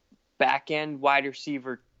back-end wide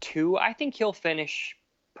receiver 2. I think he'll finish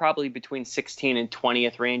probably between 16 and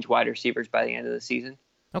 20th range wide receivers by the end of the season.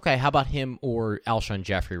 Okay, how about him or Alshon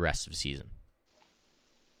Jeffrey rest of the season?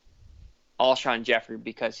 Alshon Jeffrey,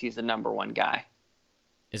 because he's the number one guy.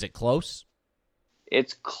 Is it close?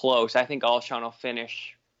 It's close. I think Alshon will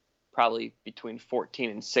finish probably between 14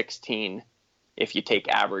 and 16 if you take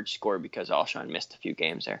average score, because Alshon missed a few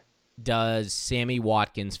games there. Does Sammy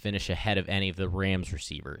Watkins finish ahead of any of the Rams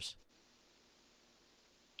receivers?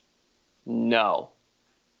 No.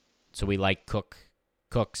 So we like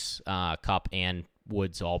Cooks, Kupp, and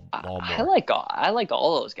Woods all more. I like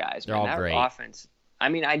all those guys. They're all great. Offense. I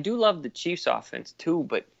mean, I do love the Chiefs' offense too,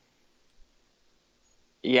 but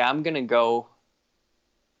yeah, I'm gonna go.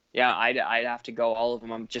 Yeah, I'd have to go all of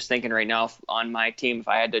them. I'm just thinking right now on my team, if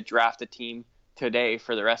I had to draft a team today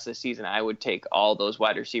for the rest of the season, I would take all those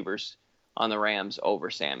wide receivers on the Rams over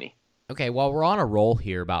Sammy. Okay, while we're on a roll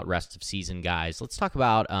here about rest of season guys, let's talk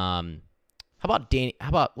about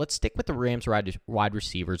let's stick with the Rams wide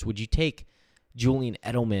receivers. Would you take Julian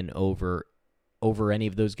Edelman over any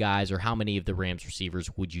of those guys, or how many of the Rams receivers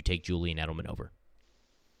would you take Julian Edelman over?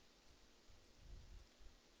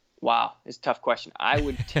 Wow, it's a tough question. I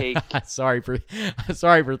would take. sorry for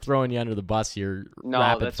throwing you under the bus here. No,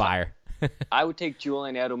 rapid fire. I would take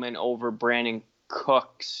Julian Edelman over Brandon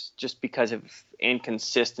Cooks just because of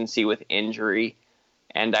inconsistency with injury,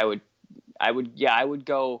 and I would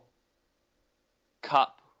go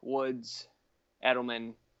Kupp, Woods,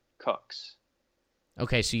 Edelman, Cooks.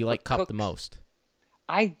 Okay, so you like Kupp the most.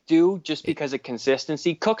 I do, just because of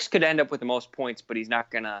consistency. Cooks could end up with the most points, but he's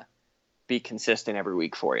not going to be consistent every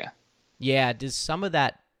week for you. Yeah, does some of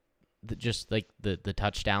that just like the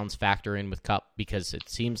touchdowns factor in with Kupp? Because it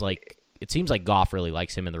seems like Goff really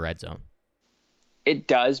likes him in the red zone. It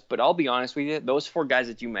does, but I'll be honest with you, those 4 guys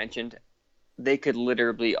that you mentioned, they could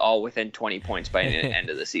literally be all within 20 points by the end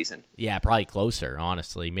of the season. Yeah, probably closer,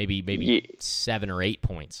 honestly. Maybe 7 or 8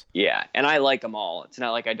 points. Yeah, and I like them all. It's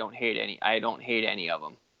not like I don't hate any of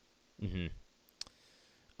them. Mm-hmm.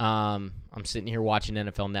 I'm sitting here watching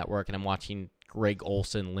NFL Network, and I'm watching Greg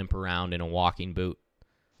Olsen limp around in a walking boot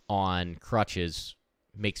on crutches.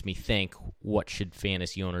 Makes me think, what should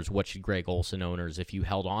fantasy owners, what should Greg Olsen owners, if you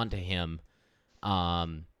held on to him,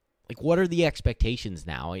 like, what are the expectations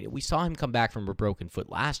now? We saw him come back from a broken foot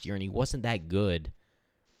last year, and he wasn't that good.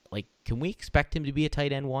 Like, can we expect him to be a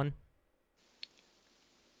tight end 1?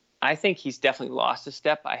 I think he's definitely lost a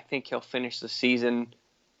step. I think he'll finish the season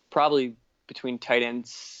probably between tight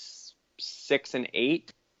ends 6 and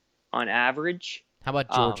 8 on average. How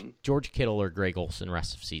about George Kittle or Greg Olsen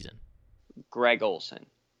rest of season? Greg Olsen.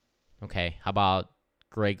 Okay. How about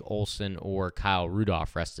Greg Olsen or Kyle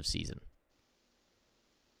Rudolph rest of season?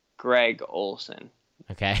 Greg Olsen.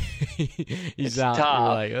 Okay. He's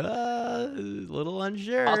out. You're like, a little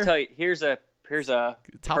unsure. I'll tell you. Here's a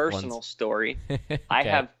Tough personal ones. story.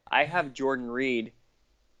 Okay. I have Jordan Reed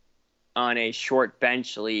on a short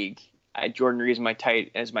bench league. Jordan Reed is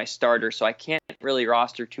as my starter, so I can't really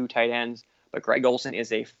roster 2 tight ends. But Greg Olsen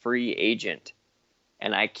is a free agent,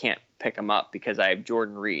 and I can't pick him up because I have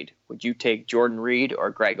Jordan Reed. Would you take Jordan Reed or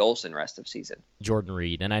Greg Olsen rest of season? Jordan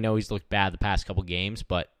Reed, and I know he's looked bad the past couple games,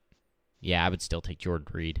 but yeah, I would still take Jordan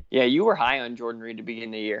Reed. Yeah, you were high on Jordan Reed to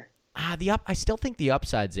begin the year. I still think the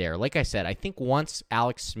upside's there. Like I said, I think once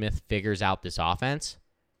Alex Smith figures out this offense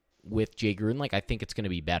with Jay Gruden, like, I think it's going to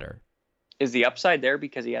be better. Is the upside there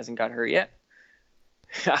because he hasn't got hurt yet?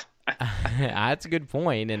 That's a good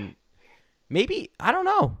point, and maybe, I don't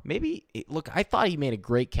know. Look, I thought he made a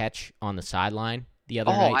great catch on the sideline the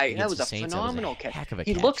other night. That was a phenomenal catch.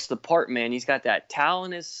 He looks the part, man. He's got that towel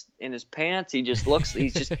in his pants. He just looks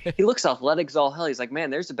he looks athletic as all hell. He's like, man,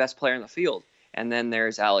 there's the best player in the field. And then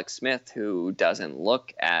there's Alex Smith, who doesn't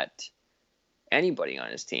look at anybody on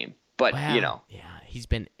his team. But yeah, he's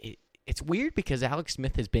been. It's weird because Alex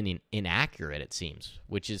Smith has been inaccurate, it seems,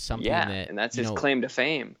 which is something and that's his claim to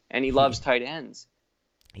fame. And he loves tight ends.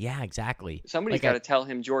 Yeah, exactly. Somebody's got to tell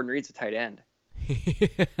him Jordan Reed's a tight end.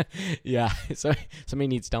 Yeah, so somebody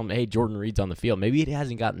needs to tell him, hey, Jordan Reed's on the field. Maybe it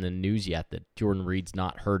hasn't gotten the news yet that Jordan Reed's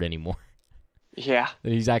not hurt anymore. Yeah.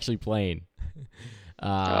 That he's actually playing.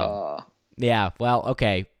 Yeah, well,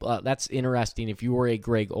 okay. That's interesting. If you were a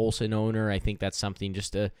Greg Olsen owner, I think that's something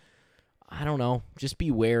just to, I don't know, just be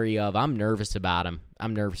wary of. I'm nervous about him.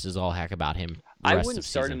 I'm nervous as all heck about him. I wouldn't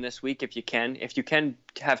start him this week if you can. If you can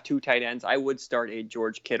have 2 tight ends, I would start a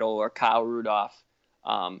George Kittle or Kyle Rudolph,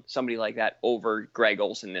 somebody like that, over Greg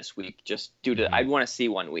Olsen this week, just due to I'd want to see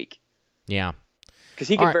 1 week. Yeah. Because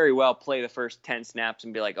he could very well play the first 10 snaps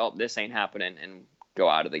and be like, oh, this ain't happening, and go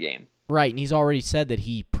out of the game. Right, and he's already said that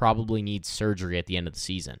he probably needs surgery at the end of the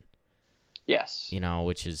season. Yes.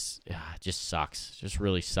 Which is just sucks. Just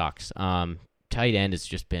really sucks. Tight end has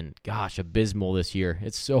just been, abysmal this year.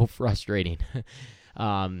 It's so frustrating.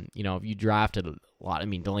 If you drafted a lot,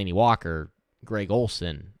 Delaney Walker, Greg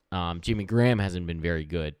Olsen, Jimmy Graham hasn't been very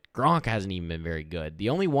good. Gronk hasn't even been very good. The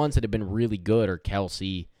only ones that have been really good are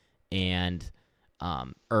Kelsey and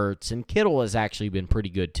Ertz, and Kittle has actually been pretty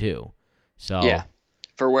good too. So yeah,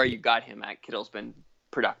 for where you got him at, Kittle's been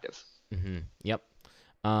productive. Mm-hmm. Yep.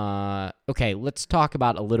 Okay, let's talk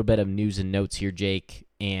about a little bit of news and notes here, Jake.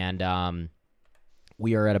 And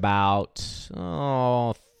we are at about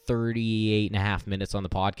 38 and a half minutes on the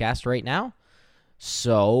podcast right now.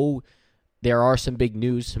 So there are some big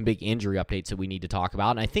news, some big injury updates that we need to talk about.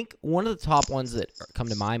 And I think one of the top ones that come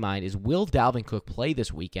to my mind is, will Dalvin Cook play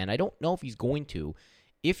this weekend? I don't know if he's going to.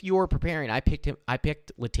 If you're preparing, I picked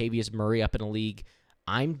Latavius Murray up in a league.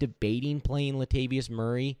 I'm debating playing Latavius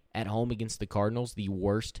Murray at home against the Cardinals, the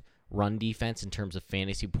worst run defense in terms of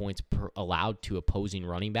fantasy points allowed to opposing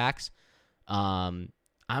running backs. I'm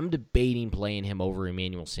debating playing him over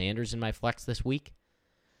Emmanuel Sanders in my flex this week.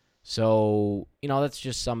 So, that's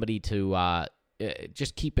just somebody to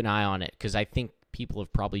just keep an eye on it, because I think people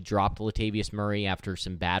have probably dropped Latavius Murray after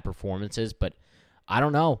some bad performances, but I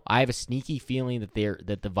don't know. I have a sneaky feeling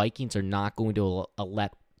that the Vikings are not going to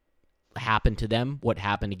let happen to them what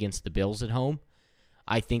happened against the Bills at home.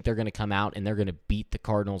 I think they're going to come out and they're going to beat the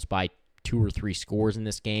Cardinals by 2 or 3 scores in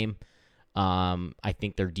this game. I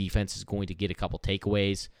think their defense is going to get a couple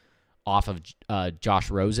takeaways off of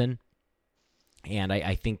Josh Rosen, and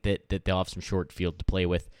I think that they'll have some short field to play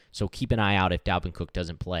with. So keep an eye out if Dalvin Cook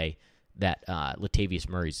doesn't play. That Latavius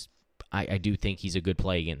Murray's, I do think he's a good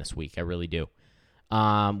play again this week. I really do.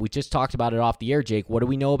 We just talked about it off the air, Jake. What do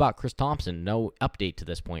we know about Chris Thompson? No update to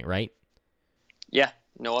this point, right? Yeah,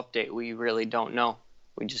 no update. We really don't know.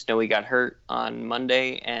 We just know he got hurt on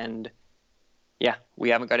Monday, and yeah, we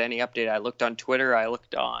haven't got any update. I looked on Twitter, I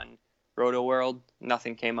looked on Roto World,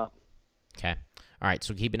 nothing came up. Okay. All right,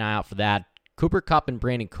 so keep an eye out for that. Cooper Kupp and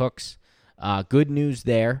Brandon Cooks, good news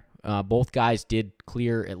there. Both guys did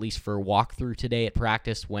clear, at least for a walkthrough today at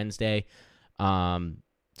practice Wednesday.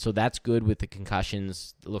 So that's good with the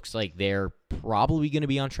concussions. It looks like they're probably going to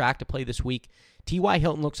be on track to play this week. T.Y.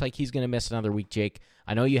 Hilton looks like he's going to miss another week, Jake.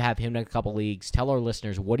 I know you have him in a couple leagues. Tell our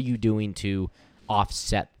listeners, what are you doing to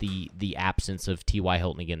offset the absence of T.Y.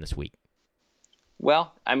 Hilton again this week?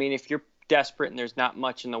 Well, I mean, if you're desperate and there's not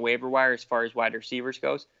much in the waiver wire as far as wide receivers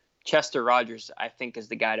goes, Chester Rogers, I think, is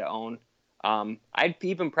the guy to own. I'd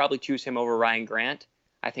even probably choose him over Ryan Grant.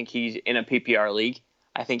 I think he's in a PPR league.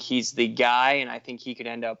 I think he's the guy, and I think he could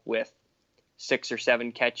end up with 6 or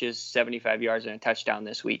 7 catches, 75 yards, and a touchdown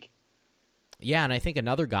this week. Yeah, and I think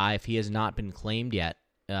another guy, if he has not been claimed yet,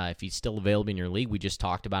 if he's still available in your league, we just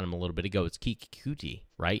talked about him a little bit ago, it's Keke Coutee,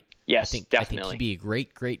 right? Yes, definitely. I think he'd be a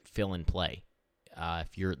great fill-in play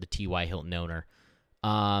if you're the T.Y. Hilton owner.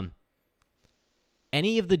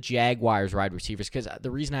 Any of the Jaguars wide receivers, because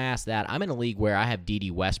the reason I asked that, I'm in a league where I have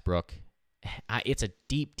D.D. Westbrook. It's a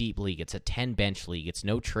deep league. It's a 10-bench league. It's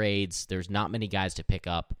no trades. There's not many guys to pick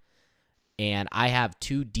up. And I have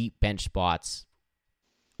 2 deep bench spots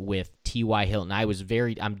with T.Y. Hilton.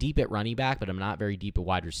 I'm deep at running back, but I'm not very deep at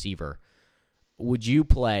wide receiver. Would you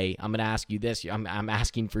play, I'm going to ask you this, I'm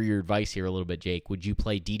asking for your advice here a little bit, Jake. Would you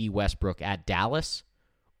play D.D. Westbrook at Dallas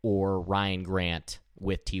or Ryan Grant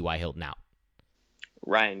with T.Y. Hilton out?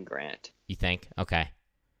 Ryan Grant. You think? Okay.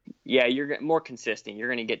 Yeah, you're more consistent. You're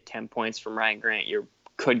going to get 10 points from Ryan Grant. You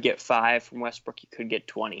could get 5 from Westbrook. You could get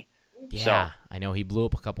 20. Yeah, so. I know he blew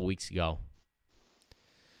up a couple weeks ago.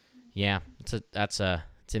 Yeah, it's an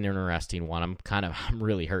interesting one. I'm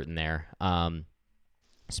really hurting there.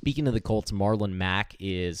 Speaking of the Colts, Marlon Mack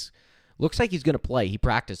looks like he's going to play. He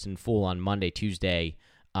practiced in full on Monday, Tuesday.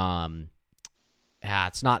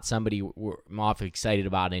 It's not somebody I'm awfully excited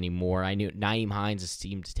about anymore. I knew Nyheim Hines has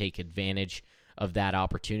seemed to take advantage of that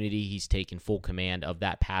opportunity. He's taken full command of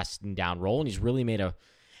that passing down role, and he's really made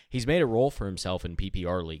a role for himself in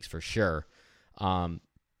PPR leagues for sure.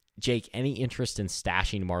 Jake, any interest in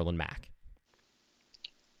stashing Marlon Mack?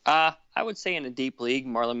 I would say in a deep league,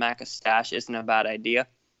 Marlon Mack a stash isn't a bad idea,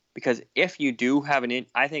 because if you do have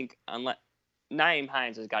I think unless Nyheim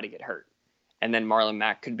Hines has got to get hurt, and then Marlon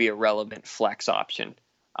Mack could be a relevant flex option.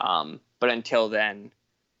 But until then,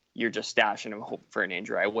 you're just stashing him hope for an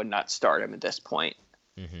injury. I would not start him at this point.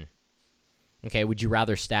 Mm-hmm. Okay, would you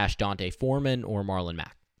rather stash Dante Foreman or Marlon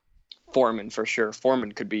Mack? Foreman for sure.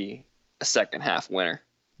 Foreman could be a second half winner.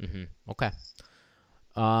 Mm-hmm. Okay.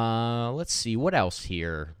 Let's see what else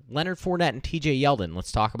here. Leonard Fournette and T.J. Yeldon.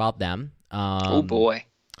 Let's talk about them. Oh boy.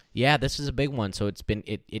 Yeah, this is a big one. So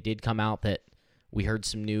it did come out that we heard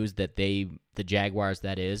some news that the Jaguars,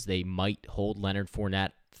 that is, they might hold Leonard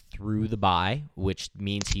Fournette through the bye, which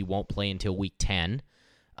means he won't play until week 10.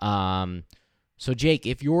 So Jake,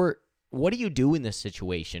 what do you do in this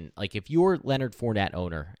situation? Like, if you're Leonard Fournette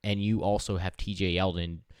owner and you also have T.J.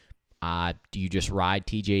 Yeldon, do you just ride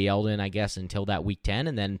T.J. Yeldon, I guess, until that week 10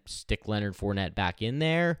 and then stick Leonard Fournette back in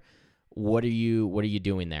there? What are you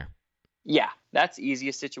doing there? Yeah, that's the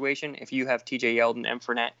easiest situation. If you have T.J. Yeldon and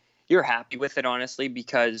Fournette, you're happy with it, honestly,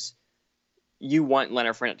 because you want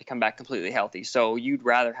Leonard Fournette to come back completely healthy. So you'd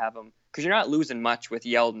rather have him, because you're not losing much with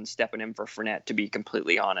Yeldon stepping in for Fournette, to be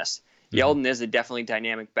completely honest. Mm-hmm. Yeldon is a definitely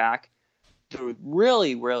dynamic back.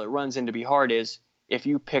 Really, where it runs into be hard is if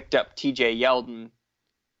you picked up T.J. Yeldon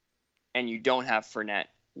and you don't have Fournette,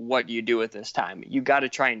 what do you do at this time? You got to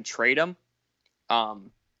try and trade him,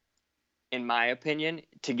 in my opinion,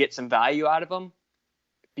 to get some value out of him,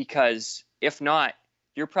 because if not,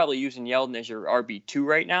 you're probably using Yeldon as your RB2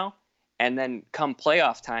 right now, and then come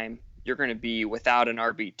playoff time, you're going to be without an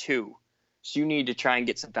RB2. So you need to try and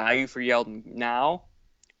get some value for Yeldon now,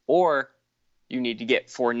 or you need to get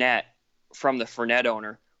Fournette from the Fournette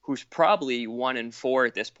owner, who's probably 1-4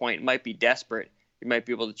 at this point, might be desperate. You might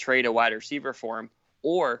be able to trade a wide receiver for him,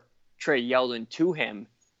 or trade Yeldon to him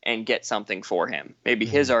and get something for him. Maybe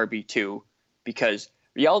his RB2, because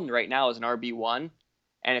Yeldon right now is an RB1.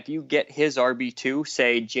 And if you get his RB2,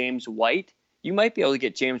 say James White, you might be able to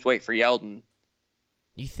get James White for Yeldon.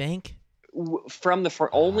 You think? From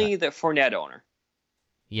only the Fournette owner.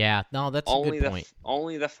 Yeah, no, that's a good point.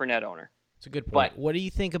 Only the Fournette owner. It's a good point. But what do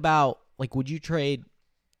you think about, like, would you trade,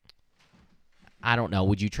 I don't know,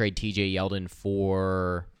 would you trade T.J. Yeldon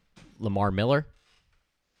for Lamar Miller?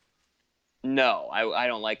 No, I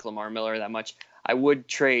don't like Lamar Miller that much. I would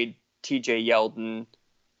trade T.J. Yeldon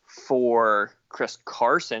for Chris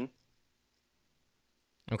Carson.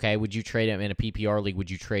 Okay, would you trade him in a PPR league? Would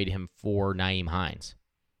you trade him for Nyheim Hines?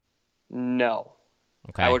 No.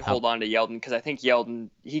 Okay. I would hold on to Yeldon because I think Yeldon,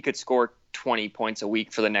 he could score 20 points a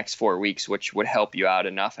week for the next 4 weeks, which would help you out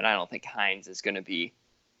enough. And I don't think Hines is going to be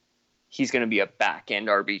 – he's going to be a back-end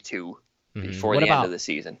RB2 before the end of the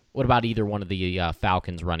season. What about either one of the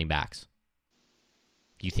Falcons running backs?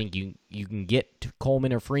 Do you think you can get to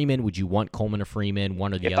Coleman or Freeman? Would you want Coleman or Freeman,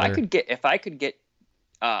 one or the other? If I could get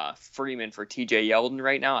Freeman for TJ Yeldon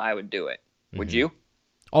right now, I would do it. Would you?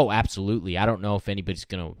 Oh, absolutely. I don't know if anybody's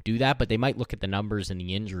going to do that, but they might look at the numbers and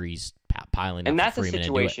the injuries piling up. And that's for Freeman a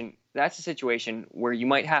situation. That's a situation where you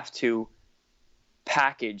might have to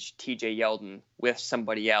package TJ Yeldon with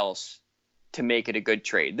somebody else to make it a good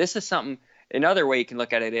trade. This is something. Another way you can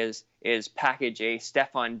look at it is package a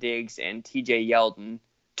Stephon Diggs and TJ Yeldon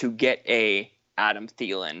to get a Adam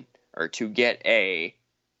Thielen or to get a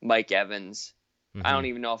Mike Evans. Mm-hmm. I don't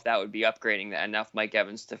even know if that would be upgrading enough Mike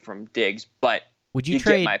Evans from Diggs, but would you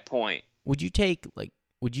get my point. Would you take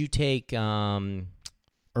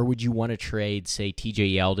or would you want to trade, say,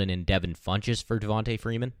 TJ Yeldon and Devin Funchess for Devonta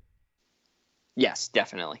Freeman? Yes,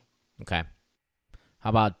 definitely. Okay. How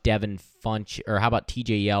about Devin Funch, or how about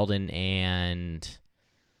TJ Yeldon and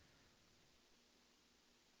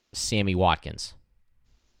Sammy Watkins?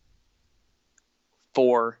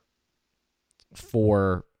 For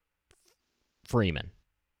Freeman.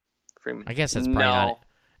 Freeman. I guess that's probably not.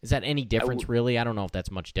 Is that any difference, really? I don't know if that's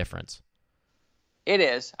much difference. It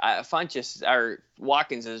is. Funchess or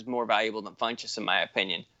Watkins is more valuable than Funchess, in my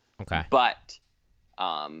opinion. Okay. But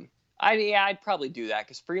I'd probably do that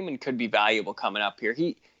because Freeman could be valuable coming up here.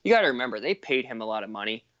 You got to remember, they paid him a lot of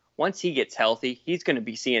money. Once he gets healthy, he's going to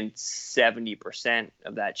be seeing 70%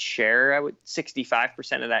 of that share.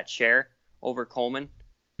 65% of that share over Coleman.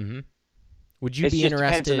 Mm-hmm. Would you be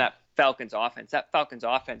interested? Depends on that Falcons offense. That Falcons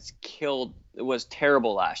offense was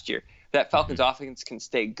terrible last year. That Falcons offense can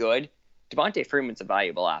stay good. Devonta Freeman's a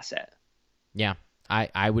valuable asset. Yeah,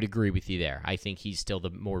 I would agree with you there. I think he's still the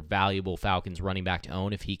more valuable Falcons running back to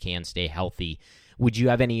own if he can stay healthy. Would you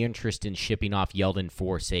have any interest in shipping off Yeldon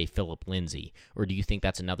for, say, Phillip Lindsay? Or do you think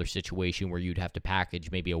that's another situation where you'd have to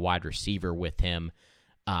package maybe a wide receiver with him?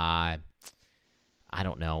 I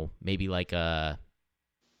don't know. Maybe like a...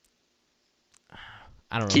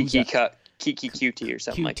 I don't know. Kiki QT or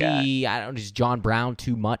something like that. I don't know. Is John Brown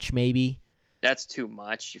too much, maybe? That's too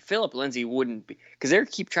much. Phillip Lindsay wouldn't be, because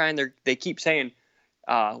they keep saying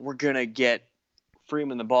we're gonna get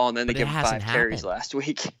Freeman the ball, and then they give him 5 carries last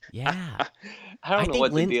week. Yeah, I don't know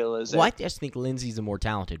what the deal is. Well, I just think Lindsay's a more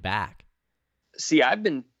talented back. See, I've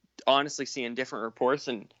been honestly seeing different reports,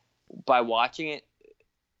 and by watching it,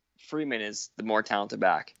 Freeman is the more talented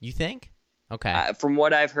back. You think? Okay. From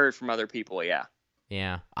what I've heard from other people, yeah.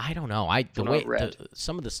 Yeah, I don't know.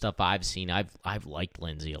 Some of the stuff I've seen, I've liked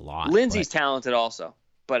Lindsay a lot. Lindsay's talented also,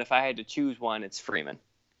 but if I had to choose one, it's Freeman.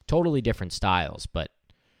 Totally different styles, but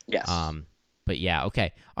yes. But yeah,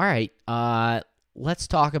 okay, all right. Let's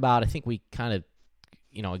talk about. I think we kind of,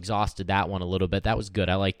 exhausted that one a little bit. That was good.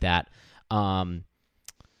 I like that.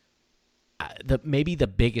 Maybe the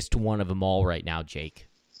biggest one of them all right now, Jake.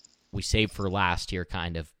 We saved for last year,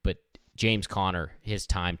 kind of, but James Conner, his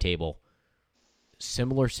timetable.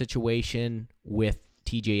 Similar situation with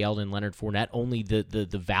TJ Yeldon and Leonard Fournette, only the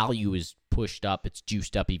value is pushed up. It's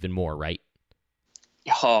juiced up even more, right?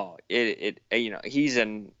 Oh, he's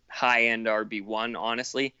an high-end RB1,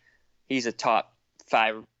 honestly. He's a top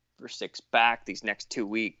 5 or 6 back these next 2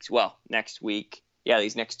 weeks. Well, next week. Yeah,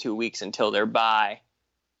 these next 2 weeks until they're bye.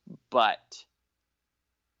 But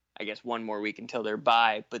I guess one more week until they're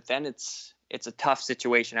bye. But then it's a tough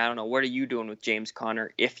situation. I don't know. What are you doing with James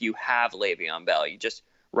Conner if you have Le'Veon Bell? You just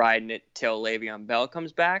riding it till Le'Veon Bell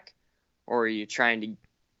comes back? Or are you trying to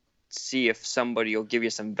see if somebody will give you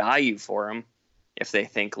some value for him if they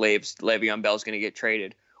think Le'Veon Bell's going to get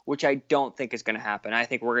traded, which I don't think is going to happen. I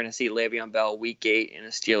think we're going to see Le'Veon Bell week 8 in a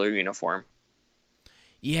Steeler uniform.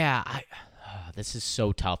 Yeah, this is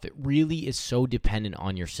so tough. It really is so dependent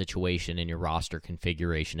on your situation and your roster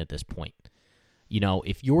configuration at this point.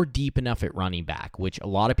 If you're deep enough at running back, which a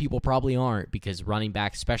lot of people probably aren't, because running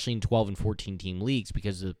back, especially in 12 and 14 team leagues,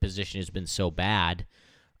 because the position has been so bad,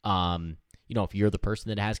 if you're the person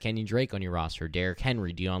that has Kenyon Drake on your roster, Derrick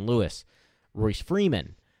Henry, Dion Lewis, Royce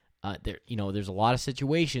Freeman, there's a lot of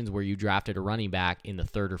situations where you drafted a running back in the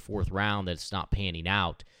 3rd or 4th round that's not panning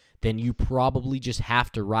out, then you probably just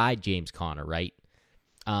have to ride James Conner, right?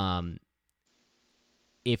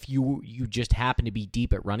 If you just happen to be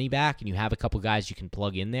deep at running back and you have a couple guys you can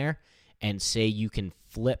plug in there and say you can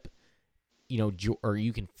flip, or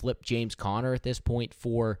you can flip James Conner at this point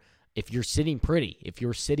for if you're sitting pretty, if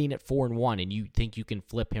you're sitting at 4-1 and you think you can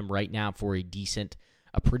flip him right now for a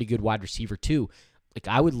pretty good wide receiver too, like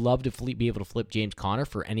I would love to be able to flip James Conner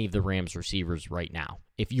for any of the Rams receivers right now.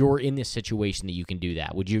 If you're in this situation that you can do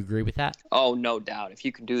that, would you agree with that? Oh, no doubt. If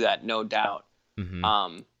you can do that, no doubt.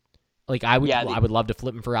 Mm-hmm. Like I would love to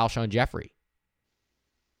flip him for Alshon Jeffrey.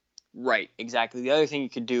 Right, exactly. The other thing you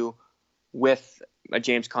could do with a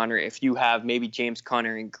James Conner, if you have maybe James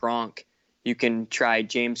Conner and Gronk, you can try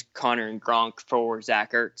James Conner and Gronk for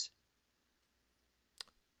Zach Ertz.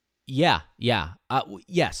 Yeah.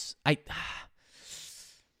 Yes.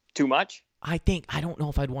 Too much? I don't know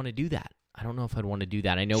if I'd want to do that. I know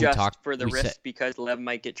just we talked for the risk because Lev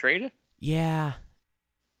might get traded. Yeah.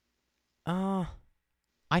 I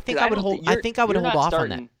think I would hold off on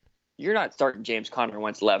that. You're not starting James Conner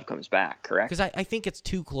once Lev comes back, correct? Because I think it's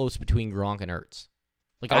too close between Gronk and Ertz.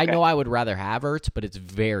 Like Okay. I know I would rather have Ertz, but it's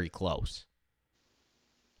very close.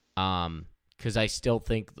 Because I still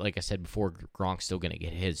think, like I said before, Gronk's still going to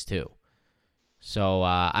get his too. So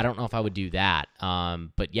I don't know if I would do that.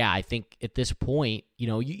 But yeah, I think at this point,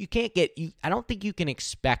 you can't get. I don't think you can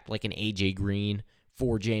expect like an AJ Green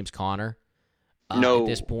for James Conner. No. At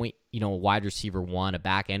this point, a wide receiver one, a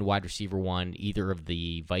back end wide receiver one, either of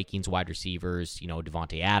the Vikings wide receivers,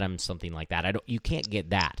 Devontae Adams, something like that. You can't get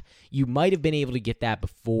that. You might have been able to get that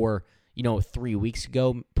before, 3 weeks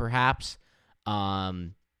ago, perhaps. Yeah,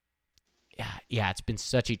 it's been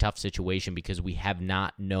such a tough situation because we have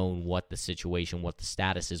not known what the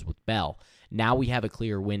status is with Bell. Now we have a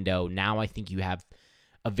clear window. Now I think you have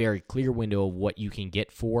a very clear window of what you can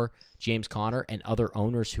get for James Conner, and other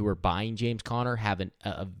owners who are buying James Conner have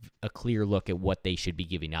a clear look at what they should be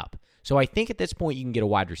giving up. So I think at this point you can get a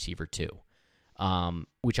wide receiver too,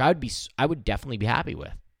 which I would definitely be happy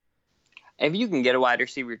with. If you can get a wide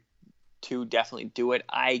receiver two, definitely do it.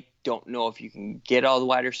 I don't know if you can get all the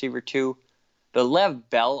wide receiver two. The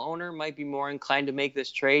Lev Bell owner might be more inclined to make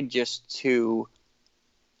this trade just to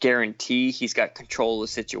guarantee he's got control of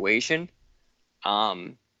the situation.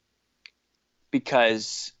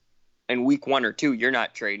 Because in week 1 or 2, you're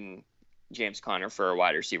not trading James Conner for a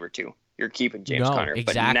wide receiver 2. You're keeping James Conner.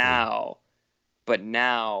 Exactly. But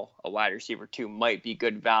now a wide receiver 2 might be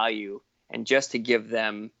good value, and just to give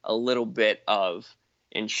them a little bit of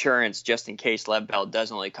insurance just in case Lev Bell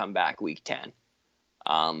does only come back week 10.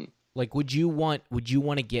 Would you want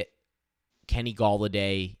to get Kenny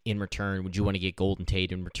Golladay in return? Would you want to get Golden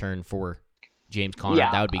Tate in return for James Conner?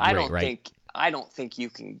 Yeah, that would be great, right? I don't think you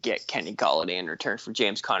can get Kenny Golladay in return for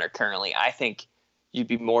James Conner currently. I think you'd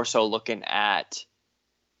be more so looking at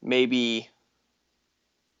maybe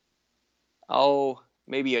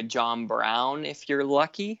a John Brown if you're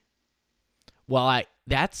lucky. Well,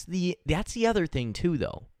 that's the other thing too,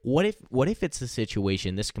 though. What if it's the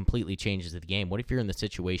situation? This completely changes the game. What if you're in the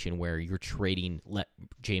situation where you're trading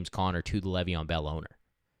James Conner to the Le'Veon Bell owner?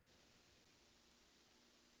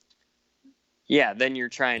 Yeah, then you're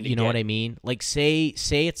trying to. You know what I mean? Like say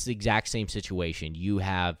it's the exact same situation.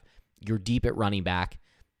 You're deep at running back.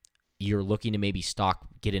 You're looking to maybe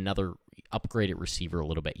get another upgraded receiver a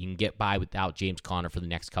little bit. You can get by without James Conner for the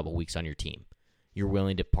next couple weeks on your team. You're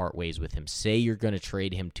willing to part ways with him. Say you're going to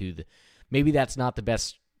trade him to maybe that's not the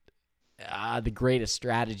best, the greatest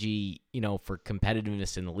strategy, for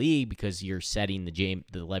competitiveness in the league because you're setting the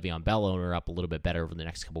Le'Veon Bell owner up a little bit better over the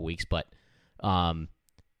next couple weeks. But,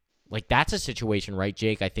 that's a situation, right,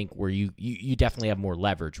 Jake? I think where you definitely have more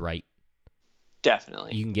leverage, right?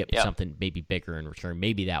 Definitely. You can get something maybe bigger in return,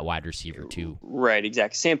 maybe that wide receiver too. Right,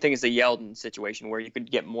 exactly. Same thing as the Yeldon situation where you could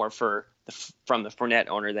get more from the Fournette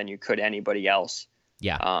owner than you could anybody else.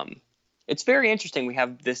 Yeah. It's very interesting. We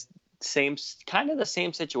have this the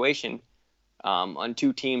same situation on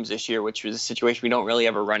two teams this year, which was a situation we don't really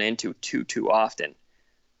ever run into too often.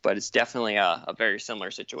 But it's definitely a very similar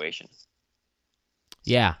situation.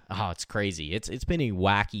 Yeah. Oh, it's crazy. It's been a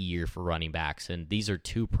wacky year for running backs, and these are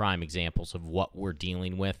two prime examples of what we're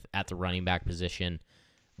dealing with at the running back position,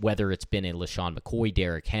 whether it's been a LaShawn McCoy,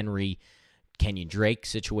 Derrick Henry, Kenyon Drake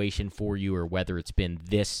situation for you, or whether it's been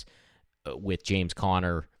this with James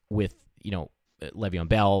Conner, with, Le'Veon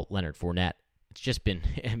Bell, Leonard Fournette. It's just been,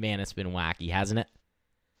 man, it's been wacky, hasn't it?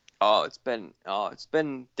 It's been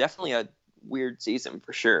definitely a weird season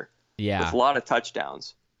for sure. Yeah. With a lot of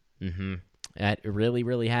touchdowns. Mm-hmm. It really,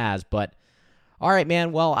 really has. But all right,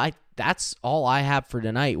 man. Well, that's all I have for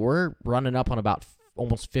tonight. We're running up on about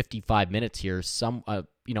almost 55 minutes here. A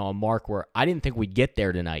mark where I didn't think we'd get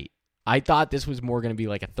there tonight. I thought this was more going to be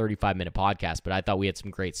like a 35-minute podcast, but I thought we had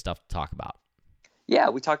some great stuff to talk about. Yeah,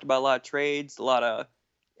 we talked about a lot of trades, a lot of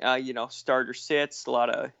starter sits, a lot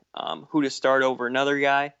of who to start over another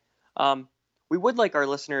guy. we would like our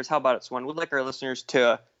listeners, how about it, Swan? We'd like our listeners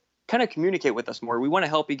to kind of communicate with us more. We want to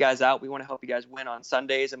help you guys out. We want to help you guys win on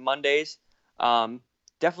Sundays and Mondays.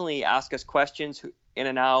 Definitely ask us questions in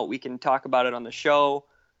and out. We can talk about it on the show.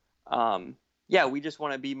 We just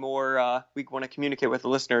want to be more, we want to communicate with the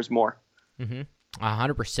listeners more.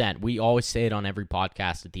 100%. We always say it on every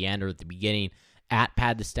podcast at the end or at the beginning, at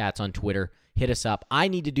Pad the Stats on Twitter. Hit us up. I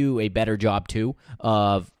need to do a better job, too,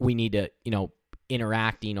 we need to,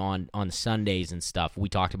 interacting on Sundays and stuff. We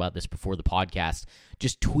talked about this before the podcast,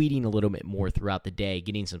 just tweeting a little bit more throughout the day,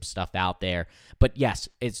 getting some stuff out there. But yes,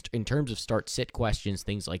 it's in terms of start-sit questions,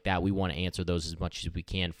 things like that, we want to answer those as much as we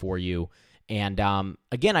can for you. And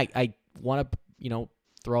again, I want to,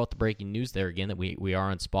 throw out the breaking news there again that we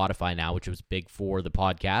are on Spotify now, which was big for the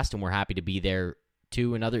podcast, and we're happy to be there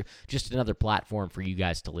too. Another platform for you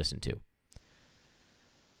guys to listen to.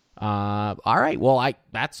 All right. Well,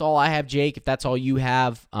 that's all I have, Jake. If that's all you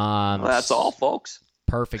have, that's all, folks.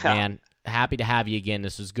 Perfect, man. Happy to have you again.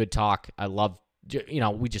 This was good talk. I love,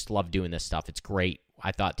 we just love doing this stuff. It's great.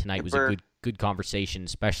 I thought tonight was a good conversation,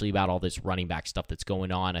 especially about all this running back stuff that's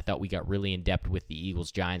going on. I thought we got really in depth with the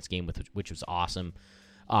Eagles-Giants game, which was awesome.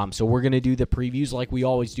 So we're going to do the previews like we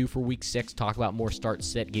always do for Week 6, talk about more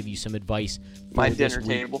start-sit, give you some advice for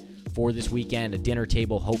this weekend, a dinner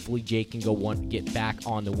table. Hopefully Jake can get back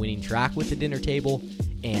on the winning track with the dinner table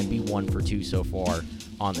and be 1 for 2 so far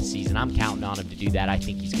on the season. I'm counting on him to do that. I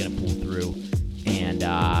think he's going to pull through. And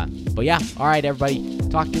but yeah, all right, everybody.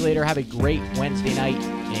 Talk to you later. Have a great Wednesday night,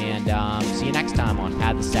 and see you next time on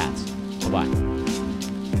Pad the Stats. Bye-bye.